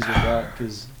 pretty pleased with that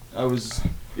because I was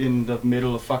in the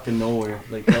middle of fucking nowhere.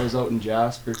 Like I was out in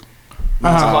Jasper, and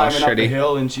I was climbing up a shitty.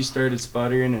 hill, and she started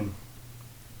sputtering,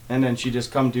 and then she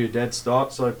just come to a dead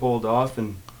stop. So I pulled off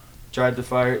and tried to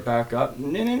fire it back up.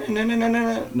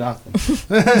 Nothing.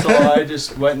 So I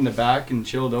just went in the back and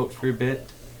chilled out for a bit.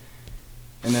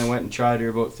 And then went and tried her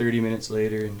about 30 minutes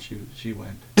later, and she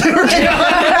went. I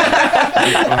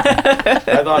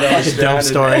thought I was Fucking dumb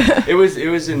stranded. story. It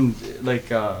was in like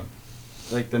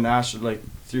the national, like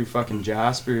through fucking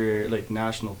Jasper, like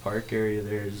national park area.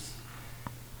 There's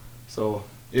so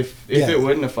if Yeah. it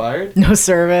wouldn't have fired, No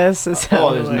service.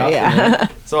 oh, there's nothing. Yeah. Right?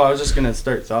 So I was just gonna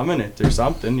start thumbing it or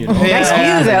something, you know. Yeah. Nice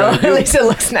view though. At least it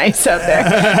looks nice out there.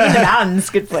 In the mountains,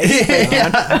 good place.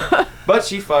 But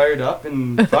she fired up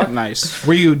and fuck. Nice.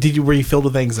 Were you filled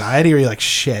with anxiety, or were you like,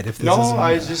 shit? If this No, isn't-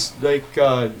 I just like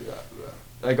I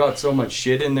got so much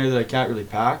shit in there that I can't really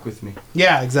pack with me.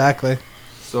 Yeah, exactly.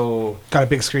 So Got a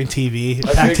big screen TV.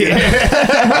 I Back to figured, you.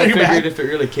 I You're back. figured if it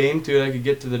really came to it, I could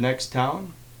get to the next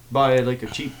town buy like a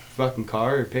cheap fucking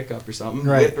car or pickup or something,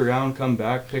 Right. whip around, come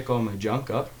back, pick all my junk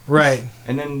up, Right.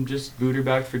 and then just boot her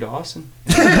back for Dawson.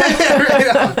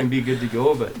 Fucking be good to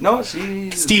go. But no,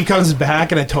 she's Steve comes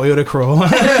back in a Toyota Corolla.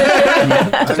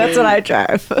 That's what I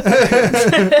drive. fuck.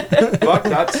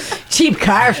 That's Cheap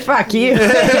car, fuck you.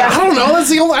 I don't know. That's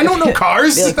the only. I don't know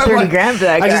cars. Be like I'm 30 like, grand for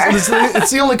that car.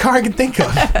 it's the only car I can think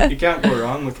of. you can't go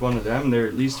wrong with one of them. They're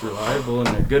at least reliable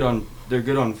and they're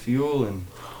good on fuel and.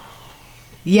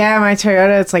 Yeah, my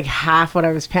Toyota, it's like half what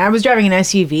I was paying. I was driving an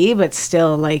SUV, but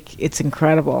still, like, it's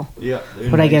incredible Yeah,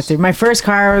 what I get through. My first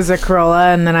car was a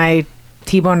Corolla, and then I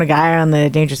T-boned a guy on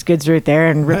the dangerous goods route there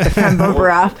and ripped the front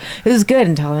bumper off. It was good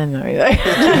until then, though.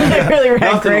 It really ran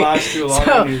Nothing great. lasts too long.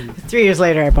 So, when you- 3 years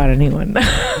later, I bought a new one.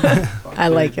 I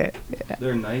like it.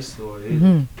 They're nice though. Eh?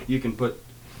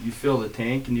 Mm-hmm. You fill the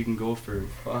tank and you can go for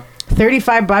fuck.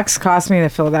 $35 cost me to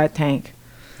fill that tank.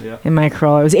 Yeah. In my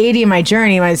Corolla. It was 80 in my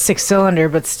Journey, my 6-cylinder,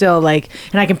 but still, like,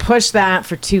 and I can push that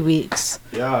for 2 weeks.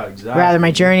 Yeah, exactly. Rather,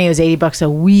 my Journey was $80 a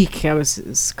week. It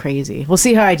was crazy. We'll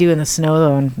see how I do in the snow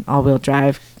though, and all-wheel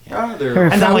drive Yeah, or they're.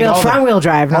 And then, like, all the- front wheel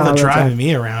drive. All not the all-wheel driving drive.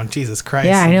 me around. Jesus Christ.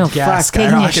 Yeah, I know. Gas Fuck,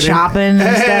 taking you skyrocketing. shopping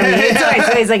and stuff. It's always,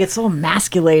 it's like it's so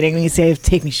emasculating when you say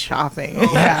take me shopping.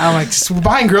 Yeah, I'm like, just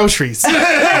buying groceries.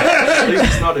 At least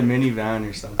it's not a minivan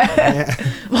or something.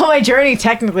 Well, my Journey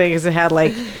technically, because it had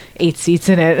like 8 seats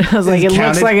in it. I was like, it looks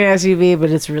Counted? like an SUV, but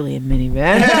it's really a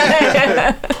minivan.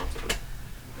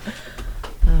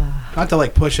 Not to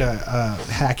like push a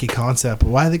hacky concept, but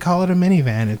why do they call it a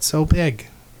minivan? It's so big.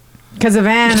 Because a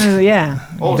van, yeah.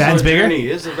 Oh, Van's so bigger? Journey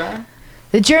is a van?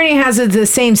 The Journey has the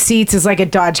same seats as like a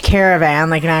Dodge Caravan,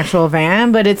 like an actual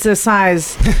van, but it's a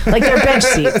size, like they're bench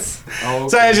seats. Oh,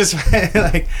 So okay. I just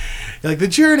like the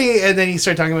Journey, and then you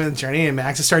start talking about the Journey, and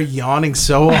Max just started yawning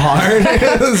so hard.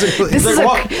 It was really- This is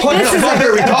like, a, what this the is fuck a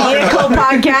are we talking vehicle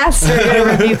podcast. We're going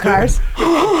to review cars.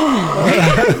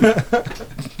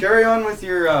 Carry on with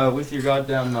your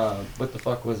goddamn what the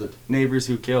fuck was it? Neighbors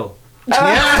Who Kill. I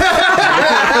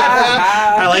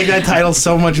like that title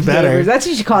so much better. Neighbors. That's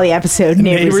what you should call the episode.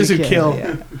 Neighbors Who Kill.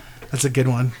 Yeah. That's a good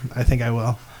one. I think I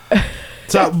will.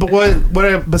 So, but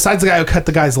what besides the guy who cut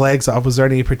the guy's legs off, was there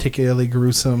any particularly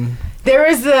gruesome? There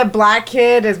was the black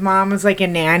kid. His mom was like a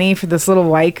nanny for this little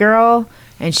white girl,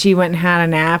 and she went and had a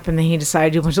nap, and then he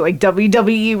decided to do a bunch of like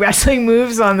WWE wrestling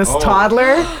moves on this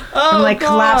toddler, and like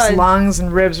collapsed lungs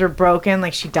and ribs were broken.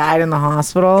 Like she died in the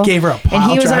hospital. Gave her a And pile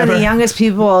he was one of driver. the youngest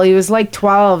people. He was like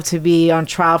 12 to be on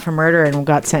trial for murder and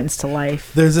got sentenced to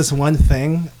life. There's this one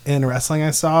thing in wrestling I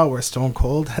saw where Stone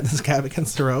Cold had this guy up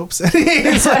against the ropes, and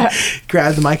he's like,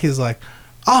 grabbed the mic. He's like,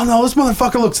 "Oh no, this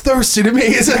motherfucker looks thirsty to me."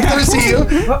 He's like, "Thirsty you?"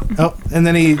 Oh, and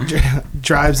then he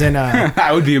drives in.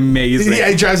 That would be amazing. Yeah,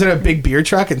 he drives in a big beer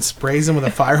truck and sprays him with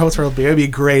a fire hose for a beer. It'd be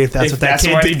great if that's If what that that's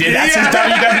kid what did. he did. That's his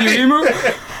WWE move.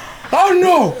 Oh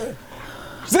no!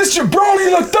 Is this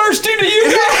jabroni look thirsty to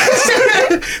you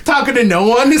guys? Talking to no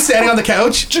one, standing on the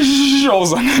couch.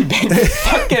 Shows on a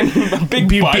big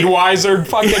Budweiser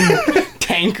fucking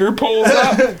tanker pulls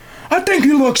up. I think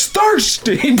he looks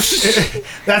thirsty.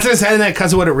 That's his head, and that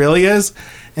because of what it really is.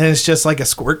 And it's just like a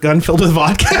squirt gun filled with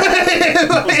vodka.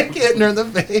 Like hitting her in the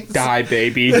face. Die,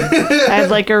 baby. I had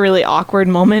like a really awkward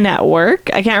moment at work.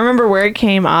 I can't remember where it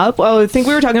came up. Oh, I think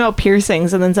we were talking about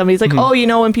piercings, and then somebody's like, "Oh, you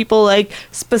know when people like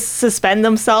suspend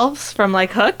themselves from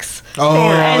like hooks?"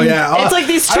 Oh, And yeah. it's like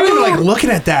these I don't even two- like looking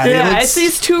at that. It Yeah, looks- it's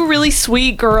these two really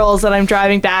sweet girls that I'm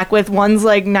driving back with. One's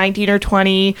like 19 or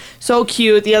 20, so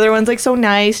cute. The other one's like so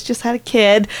nice, just had a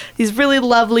kid. These really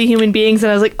lovely human beings,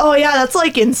 and I was like, "Oh yeah, that's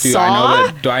like in Saw."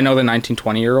 Do I know the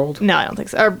 19-20-year-old? No, I don't think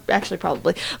so. Or actually,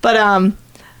 probably. But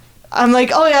I'm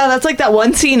like, oh yeah, that's like that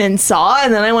one scene in Saw,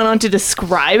 and then I went on to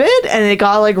describe it, and it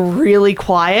got like really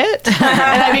quiet, and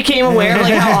I became aware of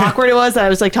like how awkward it was that I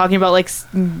was like talking about like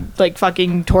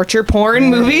fucking torture porn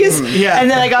movies, Yeah.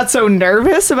 and then I got so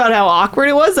nervous about how awkward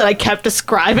it was that I kept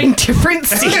describing different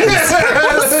scenes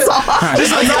from Saw.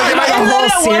 Just like talking about And the then whole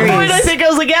at one point, I series. think I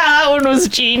was like, yeah, that one was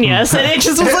genius, and it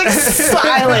just was like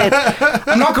silent.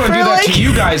 I'm not going to do For, that like- to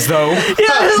you guys, though.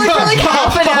 Yeah, it was like for like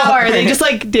half an hour. They just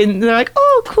like didn't. They're like,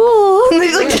 oh, cool. And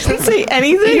they like didn't say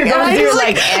anything. You're going And I through, was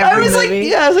like, I every was like, movie.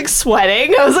 yeah, I was like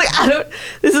sweating. I was like,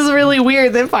 this is really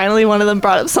weird. Then finally, one of them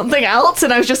brought up something else,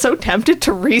 and I was just so tempted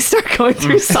to restart going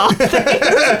through something.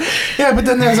 Yeah, but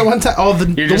then there's a one time. Oh,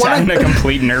 You're the just one having a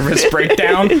complete nervous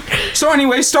breakdown. So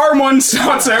anyway, star one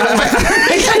sponsor.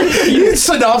 you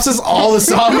synopsis all the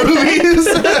Saw movies.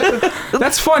 movies.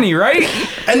 That's funny, right?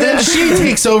 And then she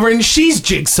takes over and she's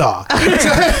Jigsaw.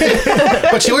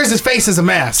 But she wears his face as a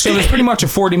mask. So there's pretty much a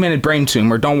 40-minute brain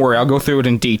tumor. Don't worry, I'll go through it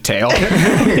in detail.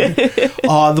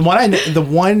 The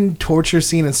one torture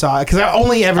scene in Saw, because I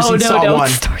only ever seen Saw don't 1.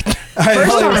 start that.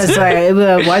 First one was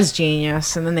it was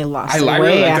genius, and then they lost it I way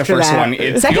really like the after first that. one.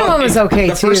 The second one was okay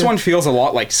The too. first one feels a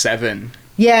lot like 7.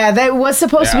 Yeah, that was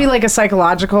supposed to Yeah. be like a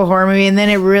psychological horror movie, and then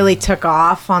it really took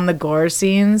off on the gore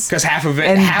scenes. Because half of it,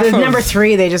 And number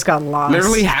 3, they just got lost.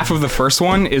 literally half of the first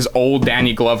one is old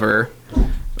Danny Glover.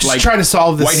 Just trying to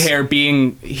solve this. White hair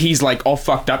he's like all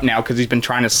fucked up now because he's been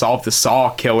trying to solve the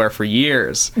Saw killer for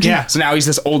years. Yeah. So now he's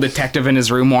this old detective in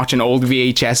his room watching old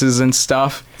VHSs and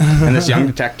stuff. And this young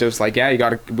detective's like,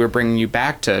 yeah, we're bringing you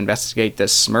back to investigate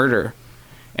this murder.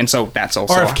 And so that's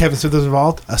also... Or if Kevin Smith was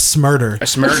involved, a smurder. a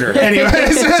smurder.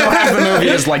 Anyways. So half the movie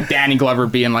is like Danny Glover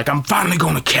being like, I'm finally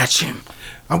going to catch him.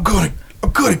 I'm gonna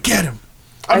get him.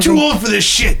 I'm too old for this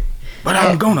shit. But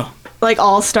I'm gonna... Like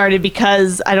all started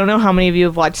because I don't know how many of you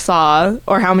have watched Saw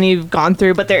or how many you've gone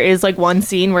through, but there is like one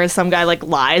scene where some guy like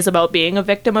lies about being a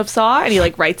victim of Saw, and he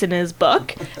like writes in his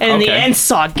book, and in the Okay. end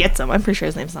Saw gets him. I'm pretty sure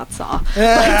his name's not Saw.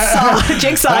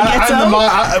 Jigsaw gets him.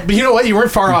 But you know what? You weren't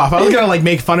far off. I was gonna like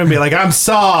make fun of him and be like, I'm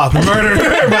Saw, the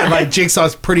murderer. But like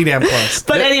Jigsaw's pretty damn close.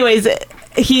 But anyways,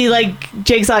 he like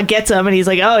Jigsaw gets him, and he's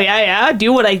like, "Oh yeah,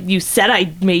 do what you said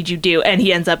I made you do." And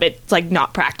he ends up it's like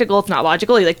not practical, it's not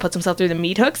logical. He like puts himself through the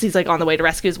meat hooks. He's like on the way to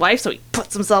rescue his wife, so he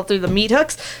puts himself through the meat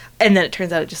hooks, and then it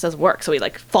turns out it just doesn't work. So he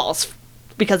like falls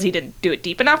because he didn't do it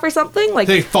deep enough or something. Like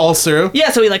They falls through. yeah,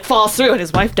 so he like falls through and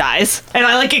his wife dies. And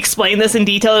I like explain this in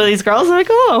detail to these girls. I'm like,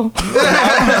 oh.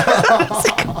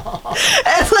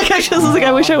 It's like I just was like,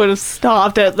 I wish I would have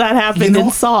stopped at that happened You know-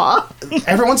 and Saw.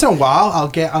 Every once in a while, I'll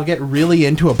get really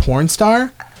into a porn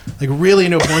star, like really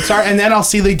into a porn star, and then I'll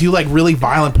see they do like really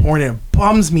violent porn, and it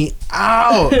bums me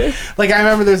out. Like I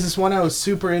remember there's this one I was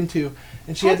super into,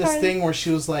 and she had this thing where she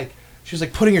was like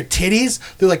putting her titties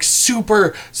through like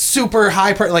super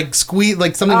high like squeeze,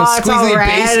 like something was it's all squeezing the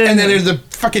base, red and then there's the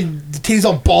fucking titties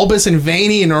all bulbous and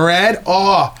veiny and red.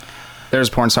 Oh, There's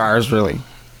porn star I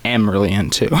am really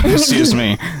into. Excuse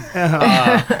me.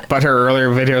 But her earlier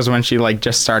videos when she like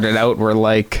just started out were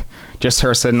like just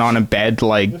her sitting on a bed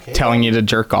like telling you to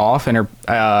jerk off, and her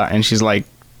and she's like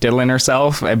diddling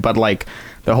herself, but like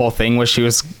the whole thing was she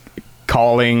was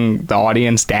calling the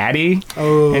audience daddy,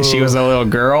 and she was a little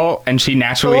girl, and she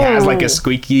naturally has like a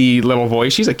squeaky little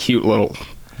voice. She's a cute little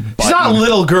she's not a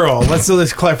little girl. Let's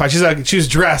clarify. She was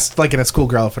dressed like in a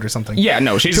schoolgirl outfit or something. Yeah,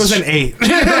 no, She was an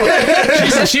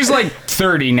 8. she's like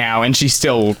 30 now, and she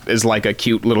still is like a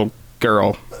cute little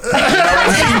girl. You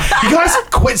guys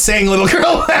quit saying little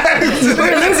girl.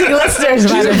 We're losing listeners.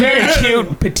 She's a very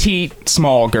cute, petite,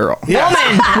 small girl. Woman.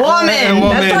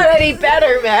 That's not any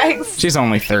better, Max. She's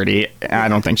only 30. I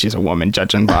don't think she's a woman,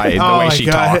 judging by the Oh way my she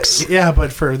God. talks. Yeah,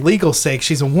 but for legal sake,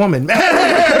 she's a woman.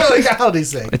 Legality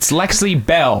sake. It's Lexi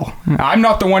Bell. I'm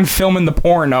not the one filming the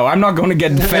porno. I'm not going to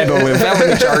get federal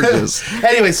felony charges.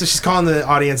 Anyway, so she's calling the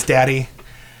audience daddy.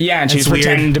 Yeah, and That's she's weird.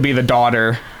 pretending to be the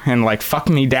daughter and like, fuck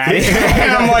me, daddy.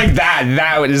 And I'm like, I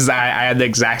had the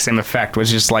exact same effect,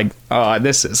 was just like, oh,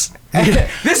 this is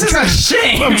a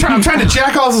shame. I'm trying to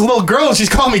jack all this little girl. She's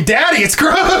calling me daddy. It's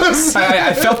gross.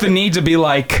 I felt the need to be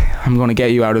like, I'm going to get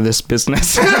you out of this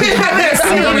business.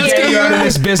 I'm going to get you out of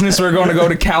this business. We're going to go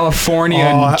to California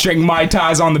and drink Mai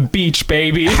Tais on the beach,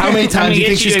 baby. How many times do you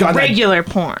think she's gotten that? regular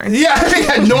porn?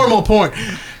 Yeah, normal porn.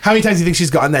 How many times do you think she's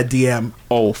gotten that DM?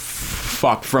 Oh,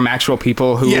 fuck. From actual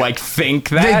people who, like, think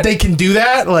that? They can do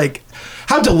that? Like,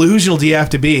 how delusional do you have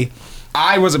to be?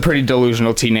 I was a pretty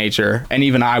delusional teenager, and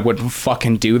even I wouldn't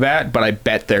fucking do that, but I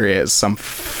bet there is some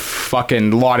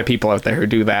fucking lot of people out there who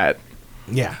do that.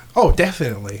 Yeah. Oh,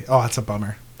 definitely. Oh, that's a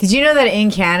bummer. Did you know that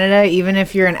in Canada, even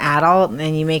if you're an adult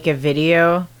and you make a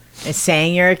video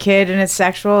saying you're a kid and it's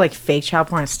sexual, like fake child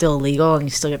porn is still illegal and you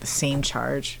still get the same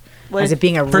charge? As it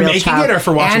being a For real making child. it or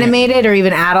for watching it? Animated or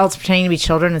even adults pretending to be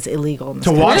children is illegal. in this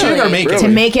To watch country. it or make it? To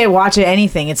make it, watch it,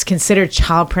 anything. It's considered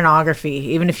child pornography,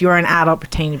 even if you are an adult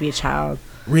pretending to be a child.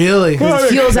 Really? Because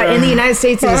it feels like in the United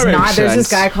States it is That not. makes There's this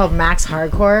sense. guy called Max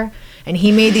Hardcore, and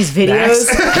he made these videos.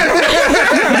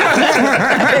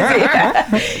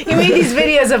 He made these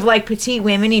videos of like petite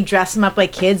women. He'd dress them up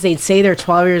like kids. They'd say they're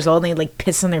 12 years old, and they'd like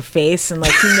piss on their face and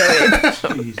like humiliate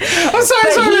them. I'm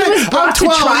sorry. But he was I'm brought to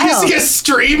 12. You trial. see a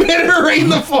stream hit her right in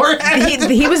the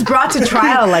forehead. He was brought to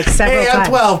trial like several Hey, I'm times.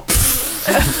 12.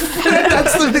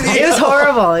 That's the video. It was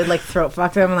horrible. He'd like throat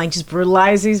fuck them and like just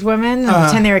brutalize these women and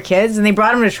pretend they were kids. And they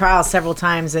brought him to trial several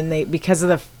times. And they, because of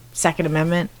the Second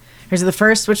Amendment, or is it the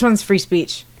first? Which one's free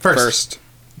speech? First.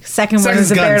 Second one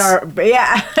Second's is a guns.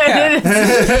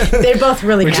 They're both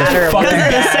really matter. fucking Because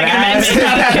of the Second Amendment, you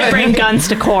can bring guns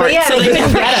to court. But yeah, so they they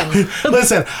can get them.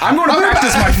 Listen, I'm going to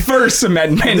practice my First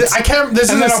Amendment. I can't. This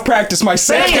and is then I'll practice my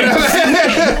second.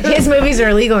 His movies are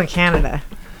illegal in Canada,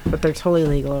 but they're totally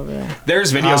legal over there.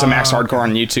 There's videos of Max Hardcore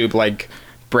on YouTube, like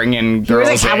bringing He wears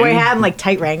girls a cowboy in. hat and like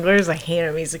tight Wranglers. I hate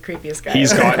him. He's the creepiest guy.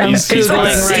 He's got I'm he's got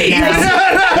Googling right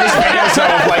now. there's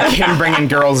videos of like him bringing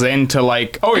girls in to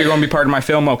like, oh, you're going to be part of my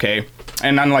film, okay?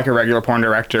 And unlike a regular porn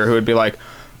director who would be like,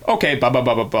 okay, blah blah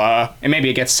blah blah blah, and maybe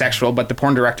it gets sexual, but the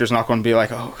porn director's not going to be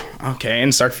like, oh, okay,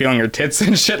 and start feeling your tits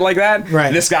and shit like that.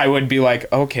 Right. This guy would be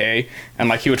like, okay, and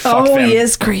like he would fuck Oh, them. he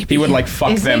is creepy. He would like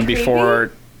fuck Is he them creepy?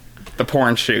 before the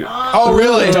porn shoot. Oh,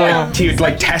 really? He would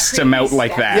like test them out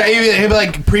like that. Yeah, he'd be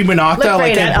like prima nocta, Look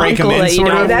like for they that break him uncle in, that you sort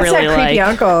don't of. That's really that creepy like.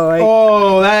 uncle. Like,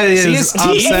 Oh, that is his teeth-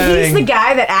 he's upsetting. the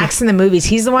guy that acts in the movies.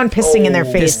 He's the one pissing in their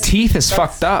His face. teeth is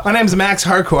fucked up. My name's Max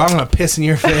Hardcore. I'm gonna piss in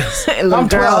your face. Little I'm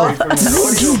girl. 12. From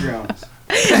the rodeo grounds.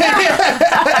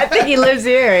 I think he lives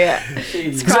here. Yeah.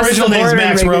 His original name's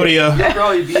Max Rodeo. You'll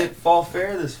probably be at Fall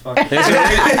Fair this fucking.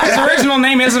 His original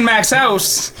name isn't Max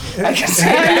House. I can say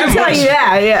I that can tell much. you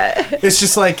that. Yeah. It's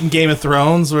just like in Game of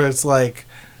Thrones, where it's like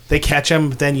they catch him,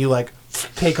 but then you like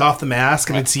take off the mask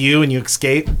and it's you and you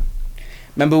escape.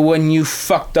 Remember when you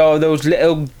fucked all those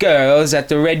little girls at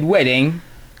the red wedding?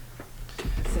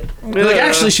 Like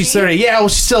actually, she's 30. Yeah, well,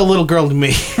 she's still a little girl to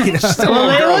me. You know? Well,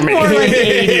 they look more like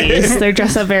 80s. They're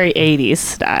dressed up very 80s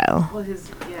style. Well, he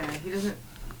doesn't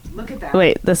look at that.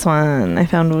 Wait, this one I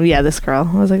found. Yeah, this girl.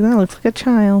 I was like, that looks like a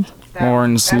child.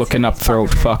 Oren's looking up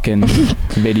throat fucking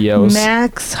videos.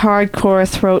 Max hardcore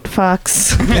throat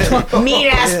fucks. Mean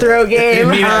ass throw game.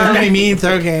 mean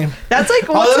throw game. That's like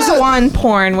what's that one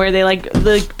porn where they like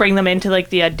bring them into like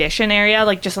the audition area,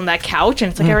 like just on that couch,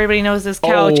 and it's like everybody knows this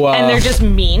couch, and they're just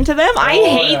mean to them. I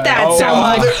hate that so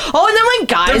much. Oh, and then when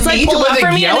guys they're like mean to pull when up they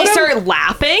for me yell and they at 'em? start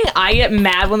laughing, I get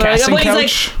mad when they're Casting like, when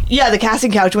he's couch? like, yeah, the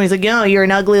casting couch when he's like, oh, you're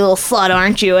an ugly little slut,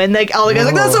 aren't you? And like all the guys are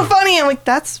like, that's so funny. I'm like,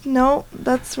 that's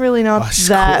really not it's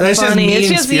that cool. That's just funny. It's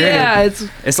just mean-spirited. yeah, it's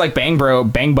It's like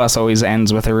Bang Bus always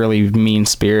ends with a really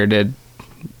mean-spirited,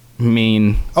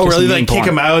 mean. Oh, just really? mean Like kick porn.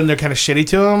 him out and they're kind of shitty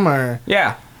to him, or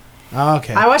Yeah. oh,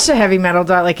 okay. I watched a heavy metal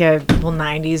like a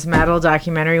 90s metal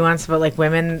documentary once about like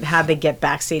women, how they get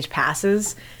backstage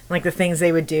passes, like the things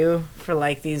they would do for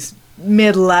like these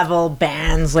mid-level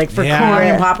bands, like for Yeah. Korn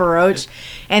and Papa Roach,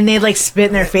 and they'd like spit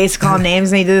in their face, call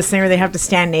names, and they do this thing where they have to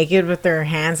stand naked with their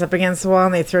hands up against the wall,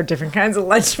 and they throw different kinds of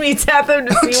lunch meats at them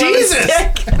to see what Jesus!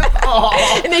 stick.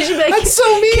 And they should be like, That's so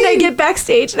mean. Can I get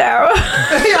backstage now?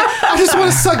 I just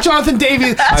want to suck Jonathan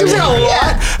Davies. Seems like a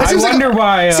lot. It I seems like wonder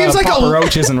why seems like Papa a-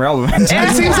 Roach isn't relevant.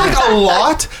 It seems like a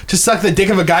lot to suck the dick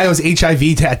of a guy who has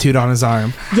HIV tattooed on his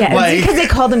arm. Yeah, Like- because they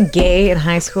called him gay in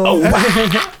high school.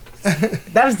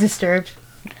 That was Disturbed.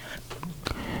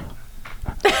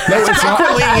 No, it's not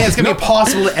leaning in. It's gonna be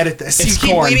impossible to edit this. It's You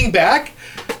keep corn. leaning back,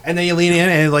 and then you lean in,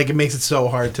 and like it makes it so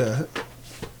hard to.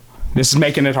 This is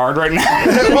making it hard right now.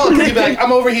 Well, because you'd be like,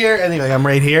 I'm over here, and you're like, I'm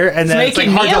right here, and then it's like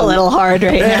making hard me to. a little hard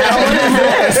right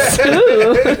now.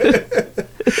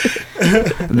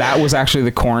 That was actually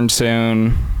the Corn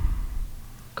Soon.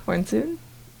 Corn soon?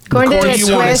 Corn did Corn a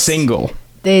You Want a twist. Single.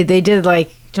 They did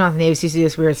like Jonathan Davis used to do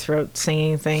this weird throat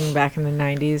singing thing back in the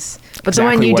 90s. But the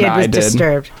one Exactly you what did I was did.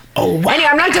 Disturbed. Oh, wow. Anyway,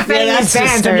 I'm not defending Yeah, these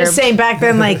that's bands. I'm just Disturbed. saying back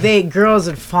then, like, girls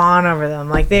would fawn over them.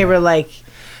 Like, they were like.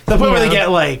 The point where they Yeah.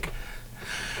 get like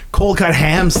cold cut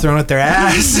hams thrown at their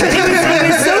ass. It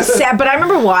was so sad, but I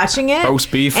remember watching it. Roast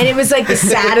beef. And it was like the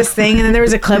saddest thing. And then there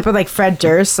was a clip with like Fred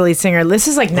Durst, the lead singer. This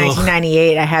is like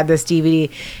 1998. I had this DVD.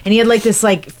 And he had like this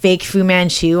like fake Fu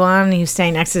Manchu on. And he was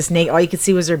standing next to this naked. All you could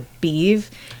see was her beeve.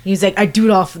 And he was like, I do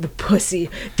it all for the pussy.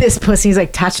 This pussy. He's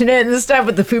like touching it and stuff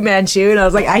with the Fu Manchu. And I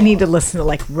was like, I need to listen to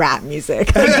like rap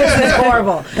music. Like, this is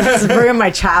horrible. This is bringing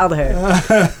my childhood.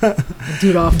 I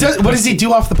do it all for the What does he pussy.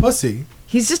 do off the pussy?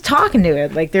 He's just talking to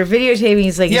it. Like they're videotaping.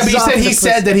 He's like, Yeah, but "This is you all said for he the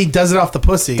said pussy." that he does it off the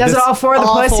pussy. Does it all for the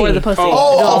All pussy. for the pussy.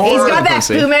 Oh, He's for got the that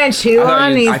pussy. Fu Manchu I thought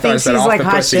on. you- He I thought you thinks said he's off like the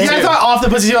hot pussy. shit. Yeah, I thought off the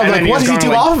pussy. I was like, what does he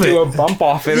do off of Do it? a bump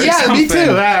off it or Yeah, something. me too.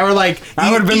 Or like,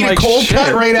 I would've been eat like, a cold cut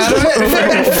shit. right out of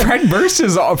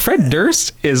it. Fred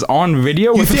Durst is on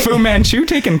video with think- Fu Manchu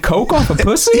taking coke off a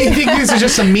pussy. You think these are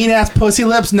just some mean ass pussy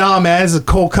lips? Nah, man, it's a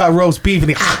cold cut roast beef,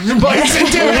 and he bites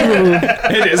into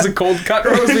it. It is a cold cut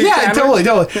roast beef Yeah, sandwich.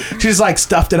 totally. She just like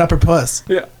stuffed it up her puss.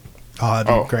 Yeah. Oh,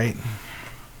 that'd be great.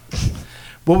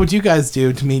 What would you guys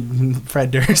do to meet Fred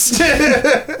Durst?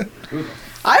 I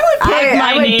would put my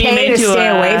I would name pay to into stay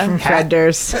a away from Fred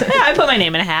Durst. Yeah, I put my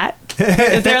name in a hat.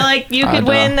 If they're like, you could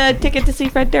win a ticket to see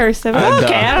Fred Durst, I'm like,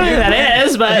 okay, I don't know who that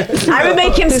is, but I would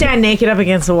make him stand naked up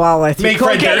against the wall. I think. Make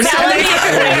Fred Durst.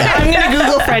 I'm gonna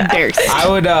Google Fred Durst. I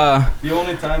would. The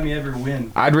only time you ever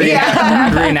win. I'd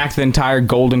reenact the entire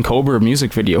Golden Cobra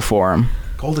music video for him.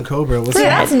 Golden Cobra. What's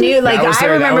Yeah, that's new. Like I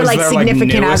remember, like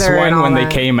Significant Other one and all when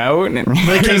that. they came out. And They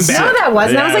came back. No, that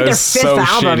wasn't. That was like their was fifth so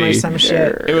album or shitty. some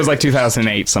shit. It was like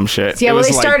 2008, some shit. Yeah, It well, was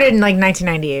they like- started in like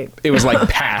 1998. It was like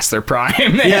past their prime.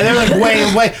 Yeah, they're like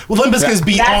way. Well, Limp Bizkit is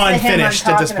beyond the hymn I'm finished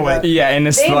at this talking point. about. Yeah, and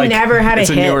it's They like never had a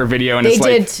it's hit. a newer video, and They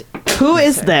it's did. like Who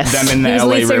is this? them in the He was LA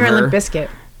lead singer in River, Limp Bizkit.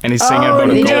 and he's singing about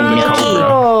a they golden did cobra.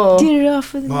 Oh. Did it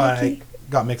off with Well, I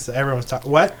got mixed up. Everyone's talking.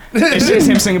 What? It's just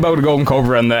him singing about a golden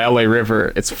cobra in the LA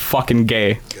River. It's fucking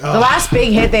gay. The last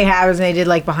big hit they had was when they did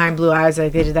like Behind Blue Eyes.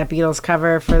 Like they did that Beatles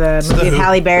cover for the movie with Who?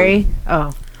 Halle Berry.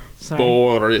 Oh, sorry.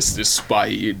 Boris the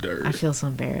spider. I feel so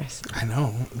embarrassed. I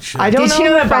know. I don't Did you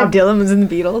know that Bob Fred- Dylan was in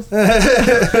the Beatles?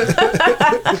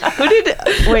 Who did?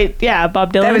 Wait, yeah,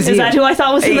 Bob Dylan. That was Is you. that who I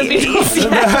thought was in the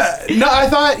Beatles? No, I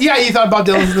thought. Yeah, you thought Bob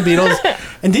Dylan was in the Beatles,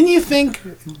 and didn't you think?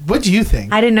 What'd you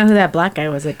think? I didn't know who that black guy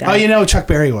was that died. Oh, you know Chuck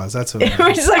Berry was. That's what.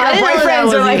 We're just like I our didn't know that boyfriends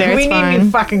was are like, either. we It's need new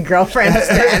fine. fucking girlfriends,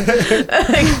 man.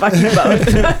 Like fuck you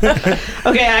both.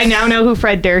 Okay, I now know who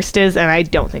Fred Durst is, and I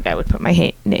don't think I would put my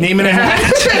name. Name in a hat.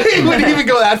 You wouldn't even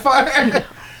go that far.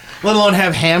 Let alone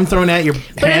have ham thrown at your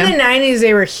But in the ham. 90s,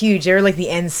 they were huge. They were like the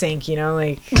NSYNC, you know,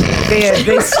 like they had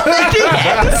this.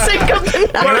 They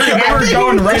were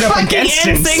going right up against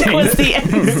NSYNC was the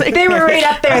NSYNC. They were right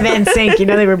up there, the NSYNC. You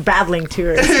know, they were battling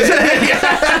tours.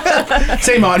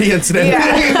 Same audience. And everything.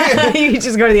 Yeah, you could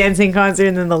just go to the NSYNC concert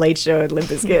and then the Late Show at Limp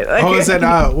Bizkit. Like, Oh, is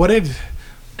that? What did?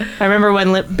 I remember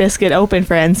when Limp Bizkit opened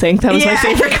for NSYNC. That was my Yeah.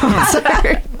 favorite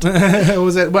concert.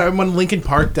 Was it when Linkin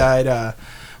Park died?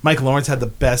 Mike Lawrence had the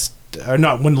best. Or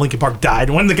not when Linkin Park died.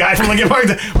 When the guy from Linkin Park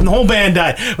died. When the whole band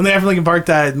died. When the guy from Linkin Park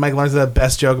died, Mike Lawrence had the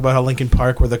best joke about how Linkin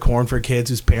Park were the corn for kids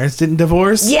whose parents didn't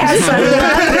divorce. Yes, I love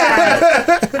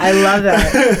that. I love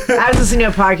that. I was listening to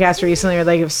a podcast recently where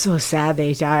like it was so sad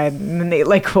they died, and then they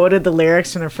like quoted the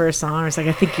lyrics from their first song. It was like,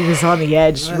 I think he was on the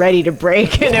edge, ready to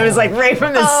break, and it was like right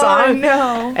from the song.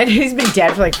 no. And he's been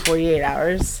dead for like 48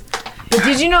 hours. But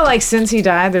did you know, like, since he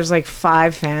died, there's like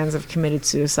 5 fans have committed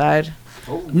suicide,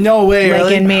 No way. like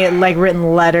really? and made like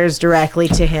written letters directly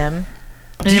to him.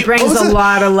 And it brings what was a it?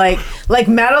 lot of like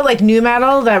metal, like new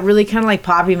metal, that really kind of like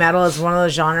poppy metal is one of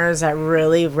those genres that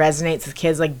really resonates with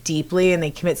kids like deeply, and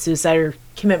they commit suicide or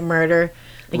commit murder.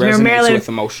 Like you remember Resonates Marilyn, with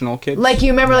emotional kids. like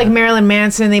you remember like Marilyn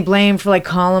Manson, they blame for like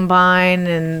Columbine,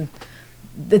 and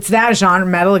it's that genre.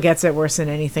 Metal gets it worse than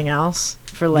anything else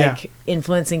for like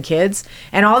influencing kids,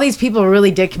 and all these people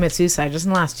really did commit suicide just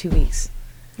in the last 2 weeks.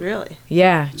 Really?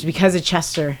 Yeah, because of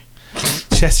Chester.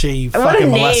 Chester, you What a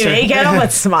fucking name! molester. You can't help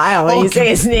but smile when you say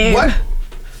his name. What?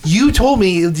 You told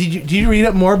me. Did you read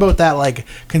up more about that like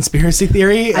conspiracy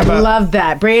theory? I about, love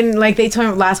that. Breydon, like they told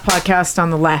me last podcast on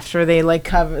the left where they like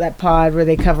cover that pod where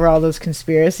they cover all those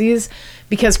conspiracies,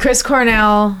 because Chris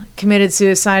Cornell committed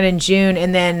suicide in June,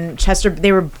 and then Chester,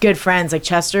 they were good friends. Like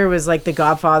Chester was like the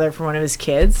godfather for one of his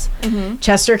kids.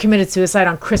 Chester committed suicide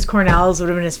on Chris Cornell's, would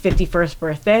have been his 51st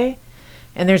birthday.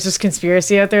 And there's this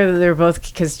conspiracy out there that they were both,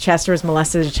 because Chester was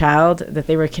molested as a child, that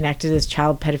they were connected to this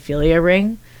child pedophilia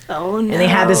ring. Oh no. And they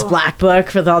had this black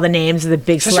book with all the names of the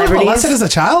big Chester was celebrities. molested as a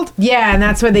child? Yeah, and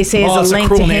that's what they say Oh, is it's a a link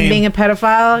to cruel him name. being a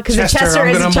pedophile. Because if Chester, Chester I'm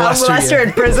is a gonna child molest you. molester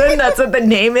in prison, that's what the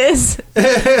name is.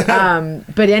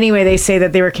 But anyway, they say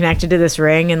that they were connected to this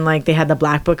ring, and like they had the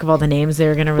black book of all the names they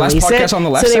were going to Last release podcast it. on the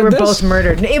left so they said were this? both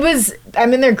murdered. It was.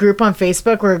 I'm in their group on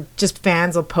Facebook where just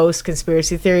fans will post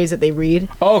conspiracy theories that they read,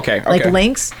 Oh, okay. like okay.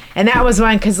 links, and that was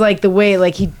one because like the way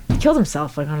like he killed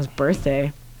himself like on his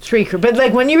birthday. It's pretty cool. But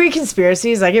like when you read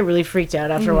conspiracies, I get really freaked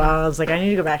out after a while. I was like, I need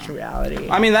to go back to reality.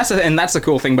 I mean, that's the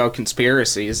cool thing about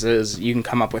conspiracies is you can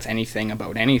come up with anything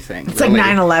about anything. It's like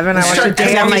 9/11. I watched a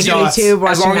day on like YouTube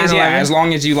As watching long as 9/11. as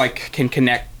long as you like can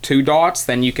connect 2 dots,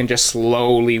 then you can just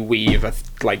slowly weave a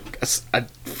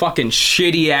fucking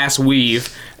shitty ass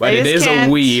weave, but I it just is a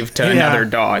can't weave to another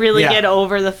dot. really Yeah. get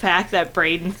over the fact that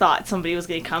Breydon thought somebody was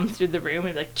going to come through the room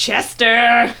and be like,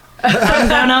 Chester, I'm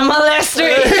gonna molest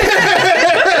you.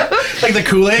 Like the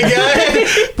Kool-Aid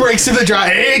guy breaks through the dry.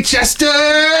 Hey, Chester!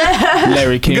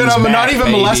 Larry King's Gonna back, not even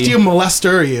baby. molest you,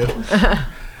 molester you.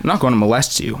 I'm not going to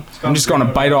molest you. I'm just going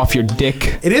to bite off your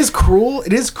dick. It is cruel.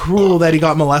 It is cruel that he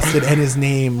got molested and his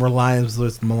name rhymes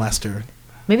with molester.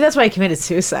 Maybe that's why he committed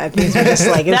suicide. Things were just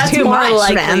like, it's That's too more much,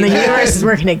 likely. man. The universe is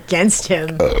working against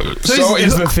him. So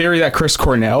is the theory that Chris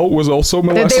Cornell was also That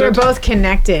molested? they were both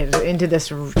connected into this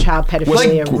child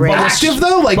pedophilia ring. Active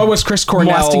though, like But was Chris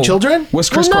Cornell molesting children? Was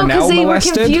Chris Well, no, Cornell because they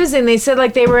molested? were confusing. They said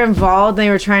like they were involved. And they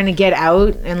were trying to get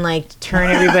out and like turn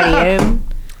everybody in.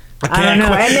 I don't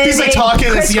know. And then He's like talking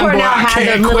to this young boy. Cornell I had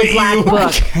can't the little quit black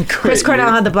you. book. Chris Cornell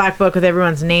had the black book with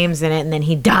everyone's names in it, and then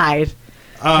he died.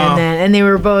 Oh. And they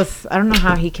were both. I don't know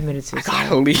how he committed Gotta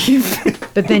suicide.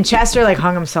 leave. But then Chester like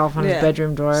hung himself on his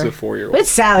bedroom door. It's a 4-year-old. But it's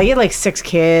sad. Like, he had like 6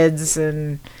 kids,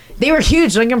 and they were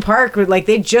huge. Linkin Park would like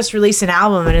they just released an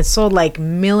album, and it sold like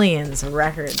millions of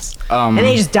records. And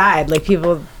they just died. Like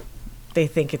people, they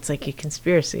think it's like a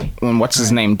conspiracy. And what's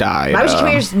his name died? Why would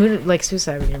you commit like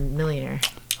suicide when you're a millionaire?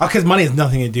 Because money has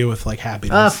nothing to do with like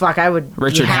happiness. Oh fuck! I would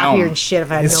Richard be happier Helm. and shit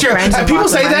if I had It's no true. friends. and People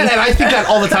lots of say that, money. and I think that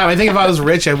all the time. I think if I was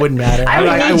rich, it wouldn't matter. I would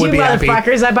I need would you be happy.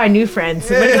 motherfuckers. I buy new friends.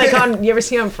 Like on, you ever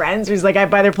see on Friends? Where he's like, I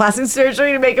buy their plastic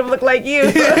surgery to make them look like you.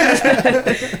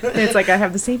 It's like I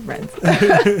have the same friends.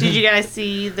 Did you guys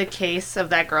see the case of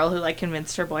that girl who like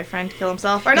convinced her boyfriend to kill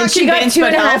himself? Or not And she got convinced,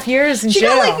 2.5 but years in she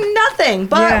jail. got like nothing.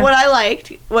 But Yeah. what I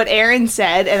liked, what Erin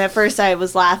said, and at first I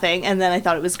was laughing, and then I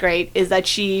thought it was great, is that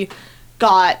she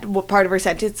got what part of her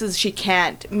sentence is she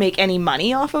can't make any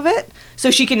money off of it, so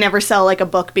she can never sell like a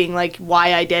book being like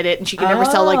why I did it, and she can never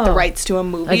sell like the Oh. rights to a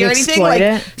movie Like, or anything. exploit Like,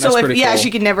 it? so That's if pretty yeah, cool. she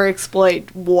could never exploit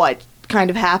what kind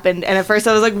of happened. And at first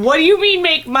I was like, what do you mean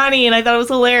make money? And I thought it was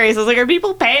hilarious. I was like, are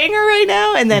people paying her right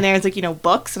now? And then Aaron's like,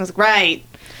 books, and I was like, right.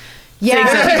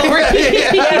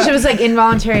 Yeah, she was like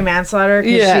involuntary manslaughter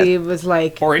because Yeah. she was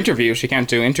like, Or interviews. She can't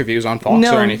do interviews on Fox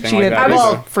or anything she like didn't. that.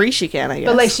 Well, either. free she can, I guess.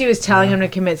 but like she was telling him to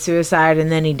commit suicide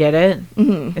and then he did it.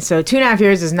 Mm-hmm. So 2.5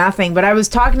 years is nothing. But I was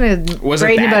talking to Was it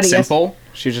Breydon that about it. simple?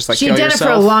 She was just like, She kill did yourself?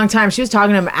 it for a long time. She was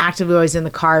talking to him actively always in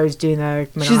the car. He was doing the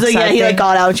She's like, monoxide yeah, he like thing.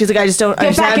 got out, and she's like, I just don't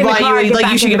Get back understand in the why car, you get like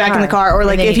back you should in get the back in the car. car. Or And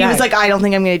like then if he he was died. like, I don't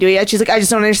think I'm gonna do it yet. She's like, I just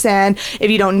don't understand.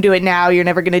 If you don't do it now, you're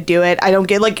never gonna do it. I don't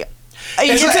get like.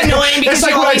 It's like- annoying because it's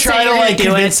like you when I always say try to you're like gonna do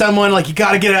convince it. someone like you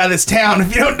got to get out of this town.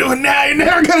 If you don't do it now, you're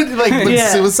never gonna do like with Yeah.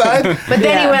 suicide. But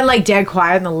then he Yeah. went like dead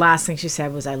quiet, and the last thing she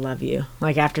said was, "I love you."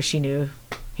 Like after she knew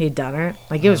he'd done it,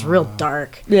 like it was real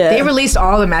dark. Yeah. They released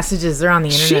all the messages. They're on the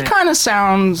She internet. kind of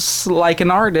sounds like an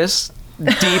artist.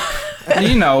 Deep,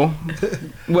 you know.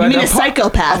 You mean a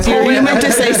psychopath? You meant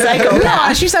to say psychopath.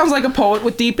 No, she sounds like a poet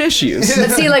with deep issues.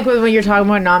 But see, like when you're talking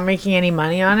about not making any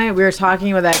money on it, we were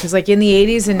talking about that because, like, in the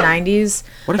 80s and 90s,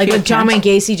 What if like you with had Jami cancer?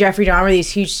 Gacy, Jeffrey Dahmer, these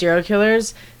huge serial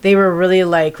killers, they were really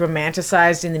like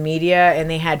romanticized in the media, and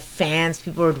they had fans.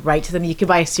 People would write to them. You could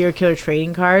buy serial killer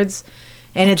trading cards.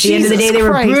 And at the end of the day, Jesus they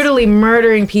were Christ. brutally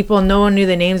murdering people, and no one knew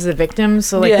the names of the victims.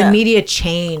 So, like, Yeah. the media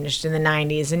changed in the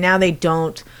 90s, and now they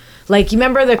don't. Like, you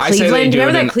remember the I say they Cleveland? do You remember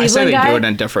it that in- I Cleveland say they guy? do it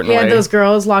in a different He had way. those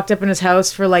girls locked up in his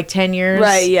house for like 10 years.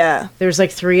 Right, yeah. There's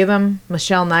like 3 of them,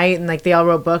 Michelle Knight, and like they all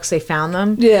wrote books. They found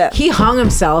them. Yeah. He hung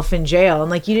himself in jail, and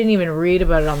like you didn't even read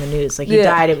about it on the news. Like he Yeah.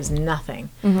 died, it was nothing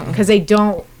because they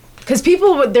don't. Because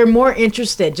people, they're more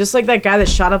interested. Just like that guy that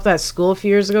shot up that school a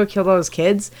few years ago, killed all his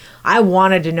kids. I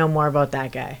wanted to know more about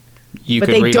that guy, You but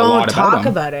could they read a don't lot talk him.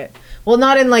 about it. Well,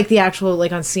 not in like the actual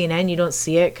like on CNN. You don't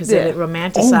see it because Yeah. it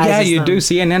romanticizes. Oh yeah, you them. do.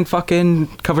 CNN fucking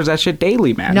covers that shit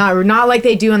daily, man. Not like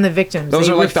they do on the victims. Those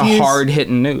They are like refuse- the hard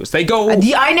hitting news. They go.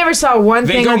 I never saw one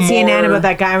They thing go on CNN more- about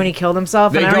that guy when he killed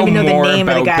himself, and they I don't go even know the more name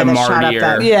of the about guy the that shot up martyr.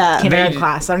 that Yeah. kindergarten They-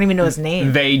 class. I don't even know his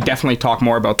name. They definitely talk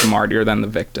more about the martyr than the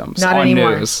victims Not on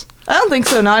anymore. news. I don't think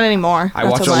so. Not anymore. I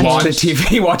Not watch so a much. lot of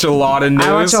TV. Watch a lot of news.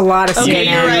 I watch a lot of Okay,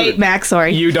 CNN. you're right, Max.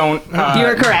 Sorry. You don't. You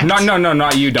are correct. No,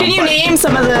 not you don't. Can you but- name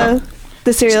some of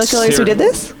the serial killers who did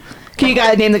this? Can you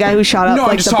guys name the guy who shot up No, I'm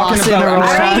like just the talking Boston about- or I'm I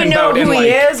just don't Aurora? even know about in, who he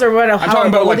like- is or what. I'm talking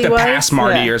about like the past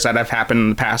martyrs. martyrs that have happened in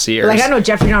the past years. Like I know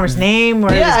Jeffrey Dahmer's name.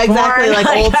 Where Yeah, he was exactly, born. like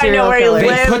old I know serial where killers. he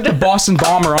They lived. put the Boston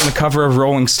bomber on the cover of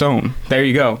Rolling Stone. There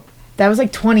you go. That was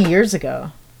like 20 years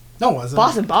ago. No, it wasn't.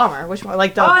 Boston Bomber. Which one?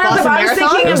 Like the Oh, no, Boston I was Marathon?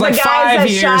 thinking It of was the like guys 5 that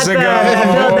years shot ago.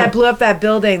 that blew up that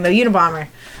building, the Unabomber.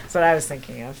 That's what I was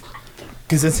thinking of.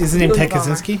 Because is his name Ted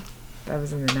Kaczynski? That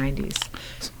was in the 90s.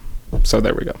 So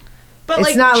there we go. But It's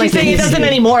like, not she's like saying it it used to doesn't be.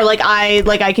 anymore. Like I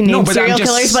can name No, but serial I'm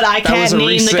just- killers, but I that was can't a name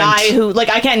recent- the guy who. Like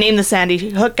I can't name the Sandy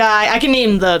Hook guy. I can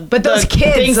name the But those the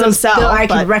kids, things themselves. I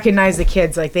can but- recognize the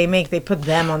kids. Like they put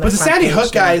them on the. But the front Sandy page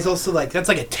Hook now. guy is also like that's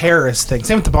like a terrorist thing.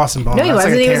 Same with the Boston bomber. No, he That's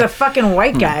wasn't. Like He was a terror- fucking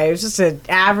white guy. He was just an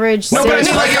average. No, but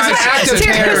citizen. it's like He's an active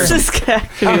Terrorist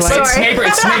It's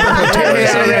neighborhood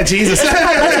terrorism. Yeah, Jesus. Cut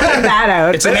that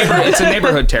out. It's a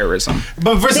neighborhood terrorism.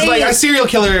 But versus like a serial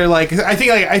killer, like I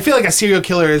feel like a serial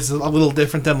killer is a little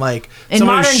different than like in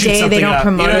someone who modern shoots day they something don't up,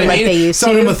 promote you know it what I like mean? they used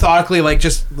Someone to. methodically like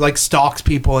just like stalks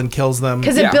people and kills them.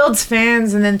 Because it builds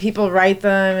fans, and then people write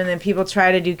them, and then people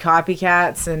try to do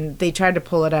copycats, and they tried to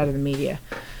pull it out of the media.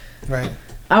 Right.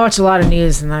 I watch a lot of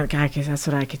news, and that's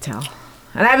what I could tell.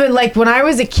 And I've been like, when I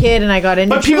was a kid and I got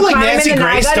into But people true like crime, Nancy and then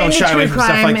I Grace got don't into shy away true from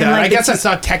stuff crime, like and, that. I guess the- that's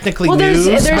not technically well, news.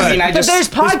 there's but there's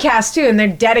podcasts too, and they're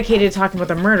dedicated to talking about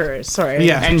the murderers. Sorry.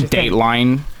 Yeah. And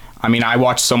Dateline. I mean, I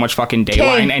watch so much fucking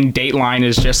Dateline, Okay. and Dateline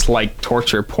is just like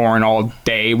torture porn all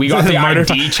day. We got the Murder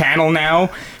ID channel now,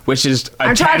 which is a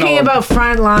I'm channel. talking about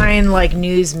frontline like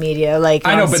news media, like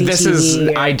I know, on but this CTV is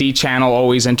or- ID channel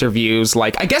always interviews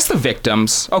like I guess the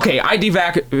victims. Okay,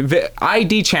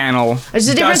 ID channel. There's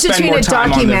a does difference spend between more a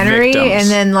time on the documentary victims. and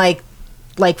then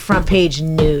like front page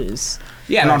news.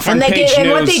 yeah, and on front And page and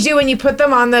news, what they do when you put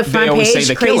them on the front always say page,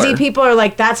 the crazy killer. people are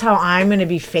like, "That's how I'm going to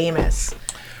be famous."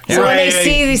 So when Right, they right.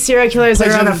 see these serial killers that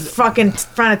are on the Places- fucking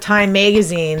front of Time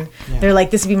magazine, they're like,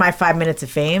 "This would be my 5 minutes of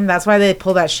fame." That's why they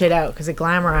pull that shit out because it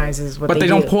glamorizes what But they do.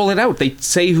 don't pull it out. They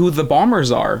say who the bombers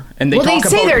are, and they Well, they talk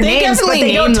say about their names, but definitely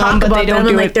they don't name talk them, but about they don't them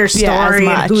and do like it, their as story and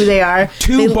much. who they are.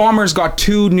 Two They- bombers got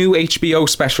 2 new HBO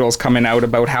specials coming out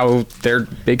about how their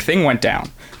big thing went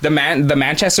down. The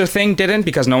Manchester thing didn't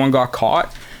because no one got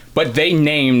caught, but they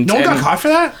named. No one got and- caught for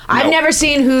that? I've No. never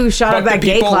seen who shot up But that the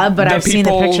gay people- club, but the I've seen the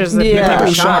people- pictures of The the people people who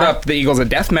who shot shot up the Eagles of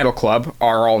Death Metal Club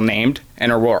are all named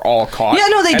and were all caught. Yeah,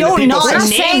 no, they And the don't people not I'm not sus-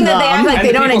 name saying that they act them. like And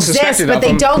they the don't people exist, suspected but of they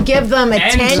them. don't give them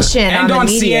attention and on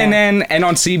the media. CNN and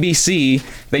on CBC,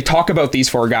 they talk about these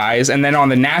 4 guys, and then on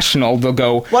the national, they'll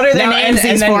go. What are their "Now," names, and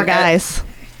these then- 4 guys?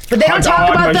 But they don't Hot talk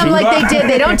dog, about them like Majula. they did.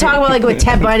 They don't talk about like with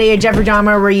Ted Bundy or Jeffrey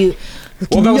Dahmer, where you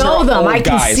Well, those know are them. old I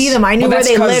can guys. see them. I knew Well, where that's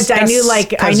they 'cause- lived. I knew that's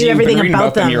like I 'cause knew you've been everything reading about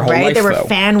about them them. your whole Right? life, There were though.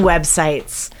 fan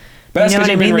websites. But that's You know because what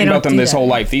I you've been mean? They reading don't about them do this that. whole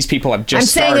life. These people have just I'm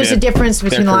saying there's a started difference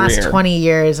between the their last career. 20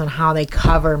 years on how they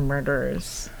cover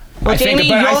murderers. Well, Jamie,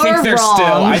 but I think you're they're wrong.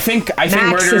 still. I think Max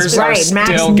murderers is are right. still Max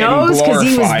getting knows because he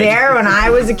was glorified. there when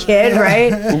I was a kid,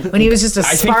 right? When he was just a I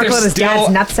think sparkle they're of his still.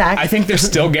 dad's nutsack. I think they're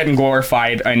still getting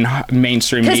glorified in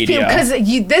mainstream media. Because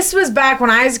this was back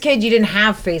when I was a kid. You didn't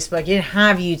have Facebook, you didn't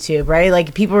have YouTube, right?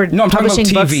 Like people were No, I'm talking about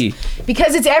publishing TV. books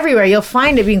because it's everywhere. You'll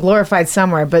find it being glorified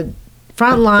somewhere, but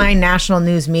frontline national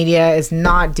news media is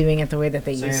not doing it the way that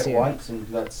they Say used it to. once and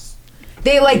that's.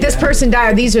 They like this person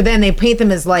died. These are then they paint them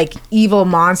as like evil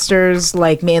monsters,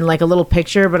 like in like a little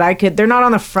picture. But they're not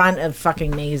on the front of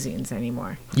fucking magazines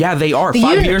anymore. Yeah, they are. The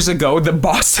 5 uni- years ago, the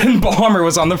Boston bomber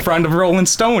was on the front of Rolling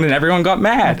Stone, and everyone got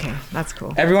mad. Okay, that's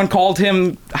cool. Everyone called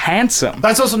him handsome.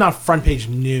 That's also not front page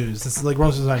news. It's like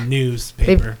most of the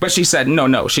newspaper. But she said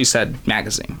no. She said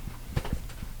magazine.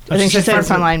 I think she said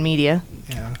front- Frontline Media.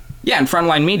 Yeah. Yeah, in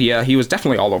Frontline Media, he was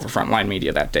definitely all over Frontline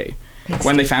Media that day.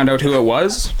 When they found out who it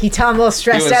was, You tell him a little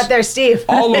stressed was out there, Steve.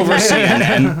 all over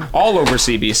CNN, all over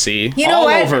CBC, You know all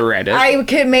what? over Reddit. I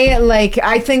could make it like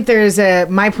I think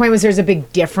my point was there's a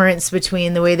big difference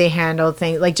between the way they handled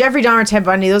things. Like Jeffrey Dahmer, Ted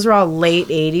Bundy, those were all late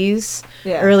 80s,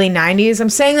 early 90s. I'm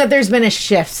saying that there's been a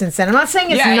shift since then. I'm not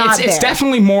saying it's not it's there.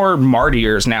 definitely more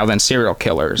martyrs now than serial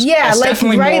killers. Yeah, it's like,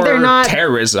 definitely right, more they're not-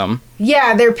 terrorism.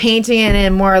 Yeah, they're painting it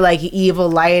in more like evil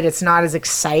light. It's not as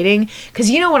exciting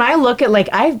because when I look at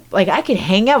I could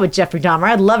hang out with Jeffrey Dahmer.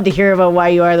 I'd love to hear about why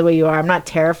you are the way you are. I'm not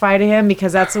terrified of him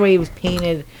because that's the way he was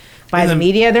painted by the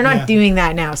media. They're not doing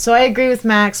that now. So I agree with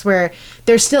Max where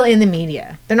they're still in the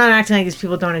media. They're not acting like these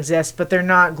people don't exist, but they're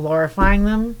not glorifying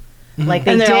them. Like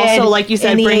they And they're did also, like you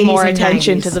said, in the bring 80s more and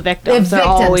attention 90s. to the victims. They're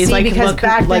always See, like, because look,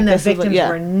 back like, then the this is what- victims yeah.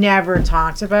 were never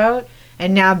talked about,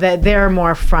 and now that they're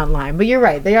more frontline. But you're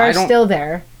right, they are I don't- still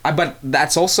there. But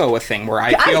that's also a thing where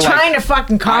I I'm feel trying like to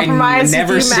fucking I compromise.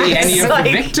 never with you, see Max. any of Like-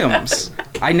 the victims.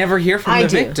 I never hear from I the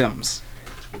do. victims.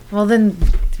 Well, then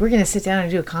we're gonna sit down and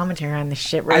do a commentary on this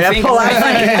shit. Right? I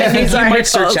think you might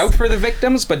search out for the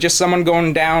victims, but just someone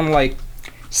going down like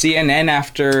CNN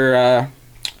after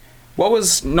what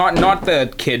was not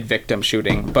the kid victim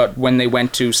shooting, but when they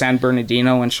went to San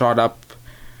Bernardino and shot up,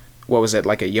 what was it,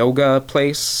 like a yoga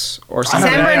place or something?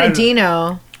 San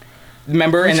Bernardino.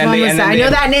 Remember? Which one was that? I know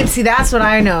that name. See, that's what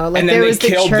I know. Like and there then was they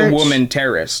killed church. the woman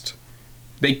terrorist.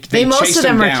 They most chased of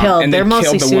them him are down, killed. and They're they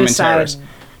mostly killed the woman suicide terrorist.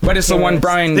 But it's the one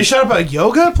Brian. They shot up a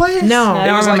yoga place? No, I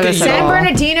don't was remember like a this at San all.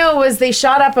 Bernardino was they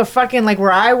shot up a fucking like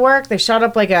where I work. They shot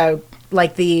up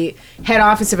like the head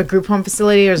office of a group home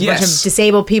facility. There's a bunch of Yes.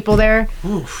 disabled people there.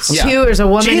 Yeah. Two, there's a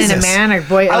woman and a Jesus. man, or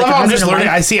boy. I like love a how I'm husband just and learning.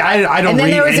 wife. I see. I don't And then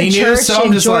read there was any a church news, so I'm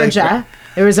in just Georgia. like.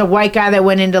 There was a white guy that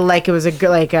went into there was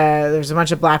a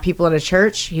bunch of black people in a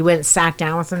church. He went and sat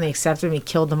down with them. They accepted him. He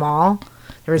killed them all.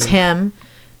 There was him.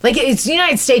 Like, it's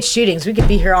United States shootings. We could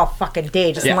be here all fucking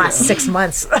day just in the last 6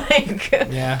 months.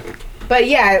 Yeah. But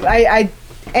yeah, I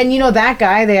and that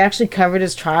guy, they actually covered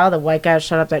his trial. The white guy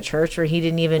shut up that church where he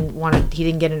didn't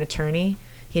get an attorney.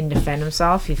 He didn't defend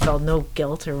himself. He felt no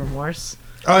guilt or remorse.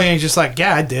 Oh, yeah, he's just like,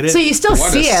 yeah, I did it. So you still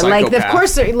see it. Like, of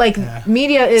course,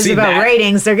 media is about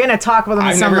ratings. They're going to talk about them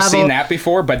on some level. I've never seen that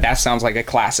before, but that sounds like a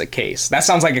classic case. That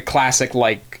sounds like a classic,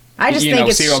 I just think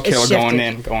it's serial killer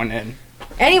shifted. going in.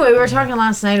 Anyway, we were talking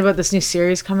last night about this new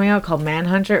series coming out called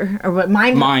Manhunter, or what?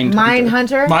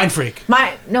 Mindhunter? Mind Freak.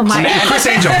 Chris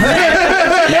Angel.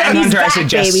 Manhunter, I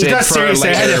suggested He's not serious.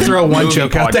 I had to throw one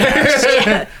joke out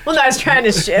there. Well, no, I was trying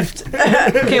to shift.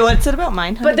 Okay, what's it about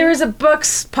Mindhunter? But there was a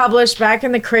books published back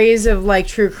in the craze of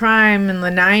true crime in the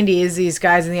 90s. These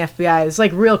guys in the FBI, it's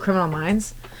like Real Criminal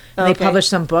Minds. And they published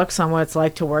some books on what it's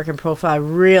like to work and profile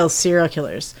real serial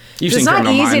killers. It's not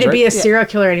easy to be a serial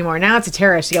killer anymore. Now it's a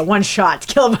terrorist. You got one shot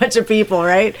to kill a bunch of people,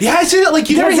 right? Yeah, I see that. Like,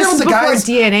 you never hear about the guys.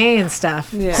 DNA and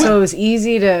stuff. Yeah. So it was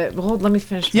easy to... Hold, let me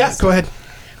finish. Yeah, go ahead.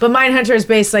 But Mindhunter is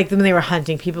based when they were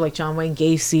hunting people like John Wayne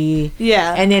Gacy.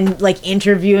 Yeah. And then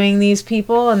interviewing these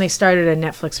people, and they started a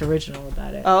Netflix original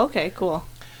about it. Oh, okay, cool.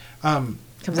 Comes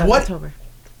out in October.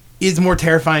 Is more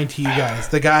terrifying to you guys?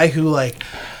 The guy who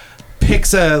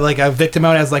picks a victim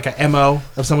out as a MO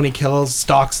of someone he kills,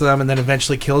 stalks them, and then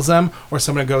eventually kills them, or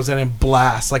someone who goes in and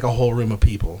blasts a whole room of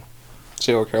people.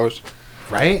 Serial killers.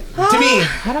 Right? To me.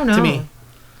 I don't know. To me.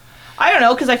 I don't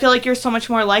know, because I feel like you're so much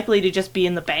more likely to just be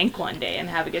in the bank one day and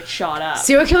have it get shot up.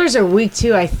 Serial killers are weak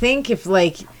too. I think if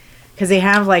because they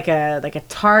have a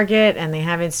target and they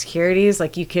have insecurities,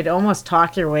 you could almost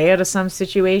talk your way out of some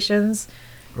situations.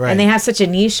 Right. And they have such a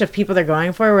niche of people they're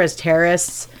going for, whereas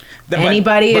terrorists,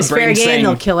 anybody is fair game,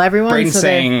 they'll kill everyone. Breydon's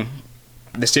saying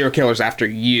the serial killer's after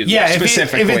you. Yeah,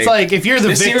 specifically. if you're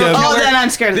the victim. Then I'm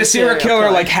scared of the serial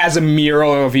killer. Has a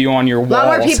mural of you on your walls. A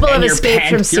lot more people have escaped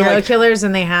from serial killers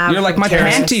than they have. You're my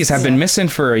panties have been missing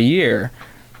for a year.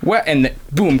 What? And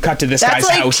boom, cut to this guy's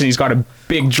house, and he's got a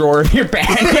big drawer of your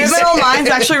panties. Criminal Minds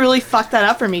actually really fucked that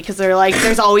up for me, because they're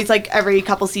there's always every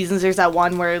couple seasons there's that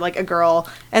one where a girl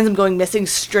ends up going missing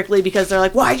strictly because they're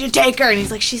why'd you take her? And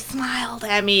he's she smiled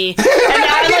at me. And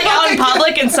now I'm out in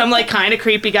public and some kind of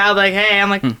creepy guy hey, I'm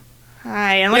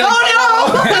hi. And I'm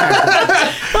oh no!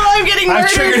 Well, I'm getting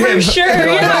murdered for sure.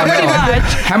 Yeah, pretty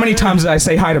much. How many times did I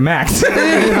say hi to Max?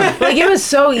 It was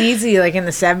so easy, in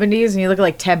the 70s, and you look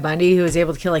at Ted Bundy, who was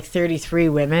able to kill 33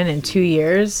 women in 2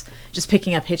 years, just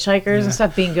picking up hitchhikers and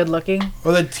stuff, being good looking.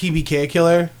 Or the TBK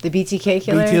killer. The BTK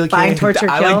killer. BTK. Find, torture,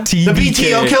 kill. The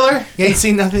BTO killer. You ain't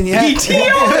seen nothing yet.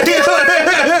 BTO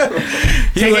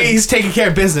killer. He's taking care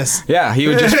of business. Yeah, he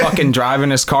would just fucking drive in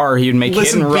his car. He would make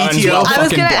hit and runs. I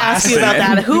was going to ask you about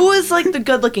that. Who was the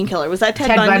good looking killer? Was that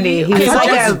Ted Bundy? He was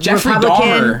a Jeffrey Republican.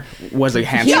 Dahmer was a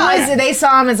handsome. They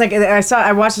saw him as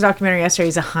I watched a documentary yesterday.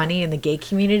 He's a honey in the gay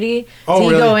community. Oh, so he'd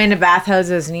really? go into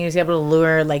bathhouses and he was able to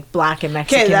lure black and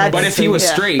Mexican. But if he was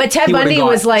straight, but Ted Bundy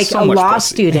was a law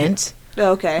student.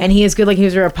 Okay. And he is good. He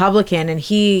was a Republican, and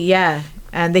he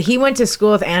went to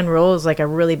school with Anne Rule, a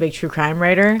really big true crime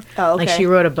writer. Oh, okay. She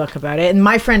wrote a book about it. And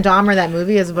My Friend Dahmer, that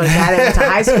movie, is about a guy that went to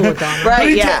high school with Dahmer.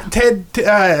 Right, yeah.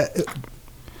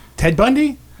 Ted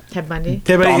Bundy? Ted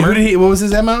Bundy. What was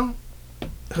his MO?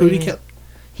 Who did he kill?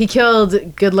 He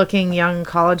killed good-looking young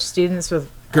college students with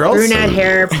girls? Brunette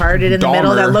hair parted in the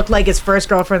middle that looked like his first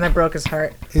girlfriend that broke his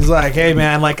heart. He's hey,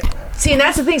 man, See, and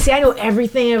that's the thing. See, I know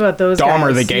everything about those guys.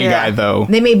 Dahmer, the gay guy, though.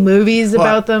 They made movies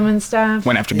about them and stuff.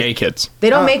 Went after gay kids.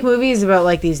 They don't make movies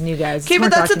about these new guys. Okay,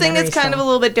 but that's the thing. It's kind of a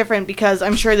little bit different, because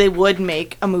I'm sure they would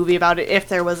make a movie about it if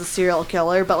there was a serial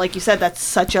killer. But like you said, that's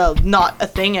such not a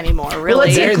thing anymore. Really, well,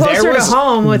 let's get closer to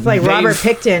home with Robert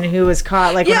Pickton, who was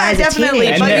caught when I was definitely.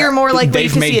 a teenager. But you're more likely to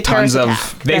see a terrorist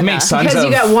attack. They've made tons because of.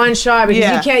 You got one shot.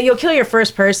 Because you'll kill your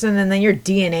first person, and then your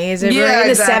DNA is everywhere. Yeah, in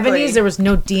the exactly. 70s, there was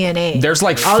no DNA. There's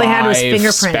all they had was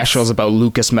fingerprints. Specials about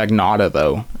Lucas Magnotta,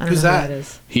 though. Who's that?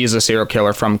 He's a serial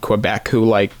killer from Quebec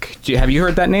who, have you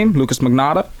heard that name? Lucas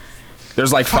Magnotta?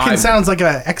 There's fucking sounds like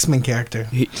an X-Men character.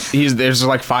 There's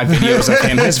 5 videos of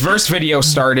him. His first video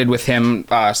started with him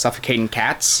suffocating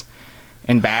cats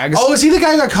in bags. Oh, is he the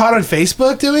guy who got caught on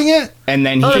Facebook doing it? And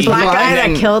then Oh, the black guy and that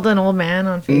then- killed an old man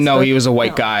on Facebook. No, he was a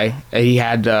white guy. He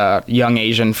had a young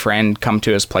Asian friend come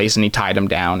to his place and he tied him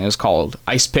down. It was called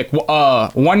Ice Pick.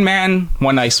 One man,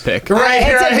 one ice pick. Right,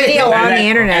 It's a video And on then- the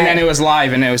internet. And then it was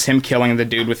live, and it was him killing the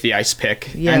dude with the ice pick.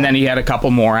 Yeah. And then he had a couple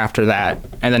more after that,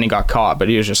 and then he got caught. But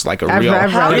he was just like a I've real. read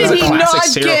How He he was was did a he classic not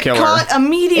serial get killer. caught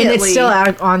immediately? and it's still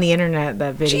out on the internet,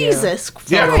 that video. Jesus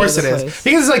Christ. Yeah, of course it Place. is.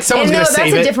 Because like someone's And no, gonna that's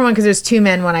save a it. different one because there's two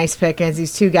men, one ice pick, and it's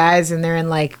these two guys, and they're in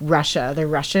like Russia. They're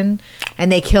Russian,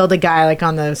 and they killed a guy like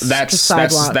on the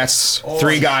sidewalk. That's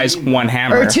three guys, one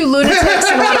hammer. or two lunatics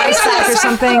and one ice pack or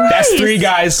something. That's three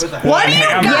guys. What do you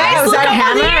hammer. guys Yeah, was look that up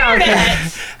on the Hammer? Okay.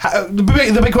 internet?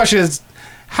 The big question is,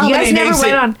 how You many guys never names?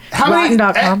 went on how many?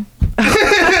 Rotten.com.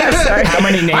 How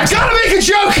many I names? gotta make a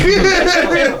joke.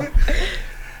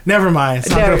 Never mind. It's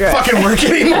not No, gonna good. fucking work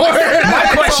anymore. My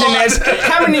question is,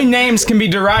 how many names can be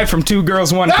derived from two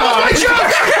girls, one That cock? was my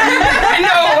joke. I know.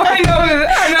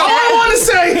 All I want to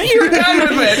say. You're done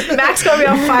with it. Max gonna be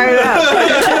all fired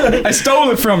up. I stole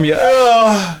it from you.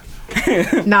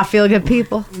 Not feel good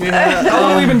people. How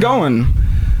long have we been going?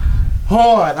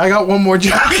 Hold on, I got one more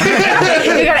joke.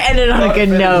 You gotta end it on a good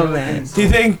note, man. Do you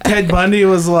think Ted Bundy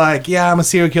was like, yeah, I'm a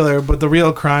serial killer, but the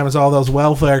real crime is all those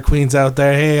welfare queens out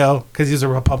there, hey yo, because he's a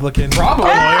Republican? Probably.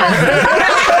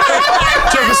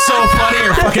 Joke was so funny,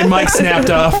 or fucking Mike snapped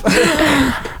off.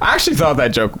 I actually thought that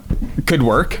joke could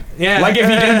work. Yeah. Like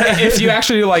if you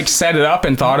actually like set it up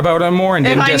and thought about it more and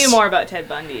If didn't I just knew more about Ted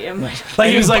Bundy, I'm like,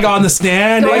 Like he was like on the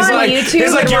stand. Go he's on like, YouTube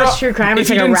he's like, and you're watch true crime. if It's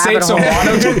you like a didn't say rabbit it so hole.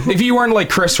 monotone, if you weren't like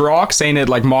Chris Rock saying it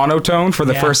like monotone for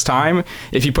the Yeah. first time,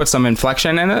 if you put some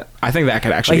inflection in it, I think that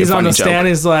could actually like be he's a on funny the joke. stand.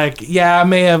 He's like, yeah, I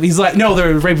may have. He's like, no,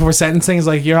 they're right before sentencing. He's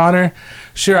like, Your Honor,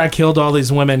 sure, I killed all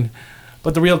these women,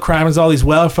 but the real crime is all these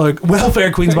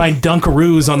welfare queens buying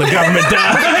Dunkaroos on the government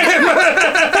dime.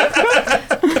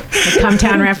 Come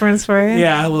Town reference for you.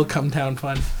 Yeah, a little come town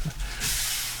fun.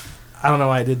 I don't know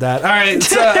why I did that. All right,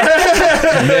 so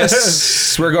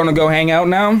This we're gonna go hang out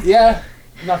now. yeah,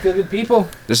 not feel good people.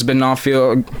 This has been Not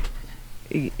Feel.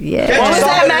 Yeah. what was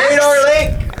that, Max?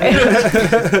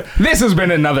 This has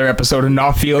been another episode of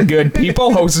Not Feel Good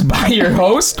People, hosted by your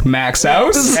host Max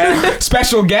House,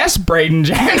 special guest Breydon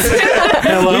Jansen.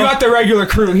 Hello. We got the regular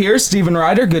crew here. Stephen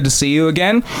Ryder, good to see you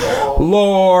again.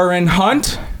 Lauren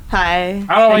Hunt, Hi. I don't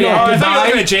know why Yeah, I thought you were goodbye.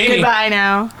 looking at Jamie. Goodbye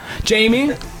now.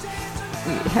 Jamie,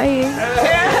 Hey.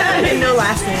 No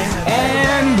last name.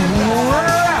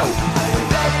 and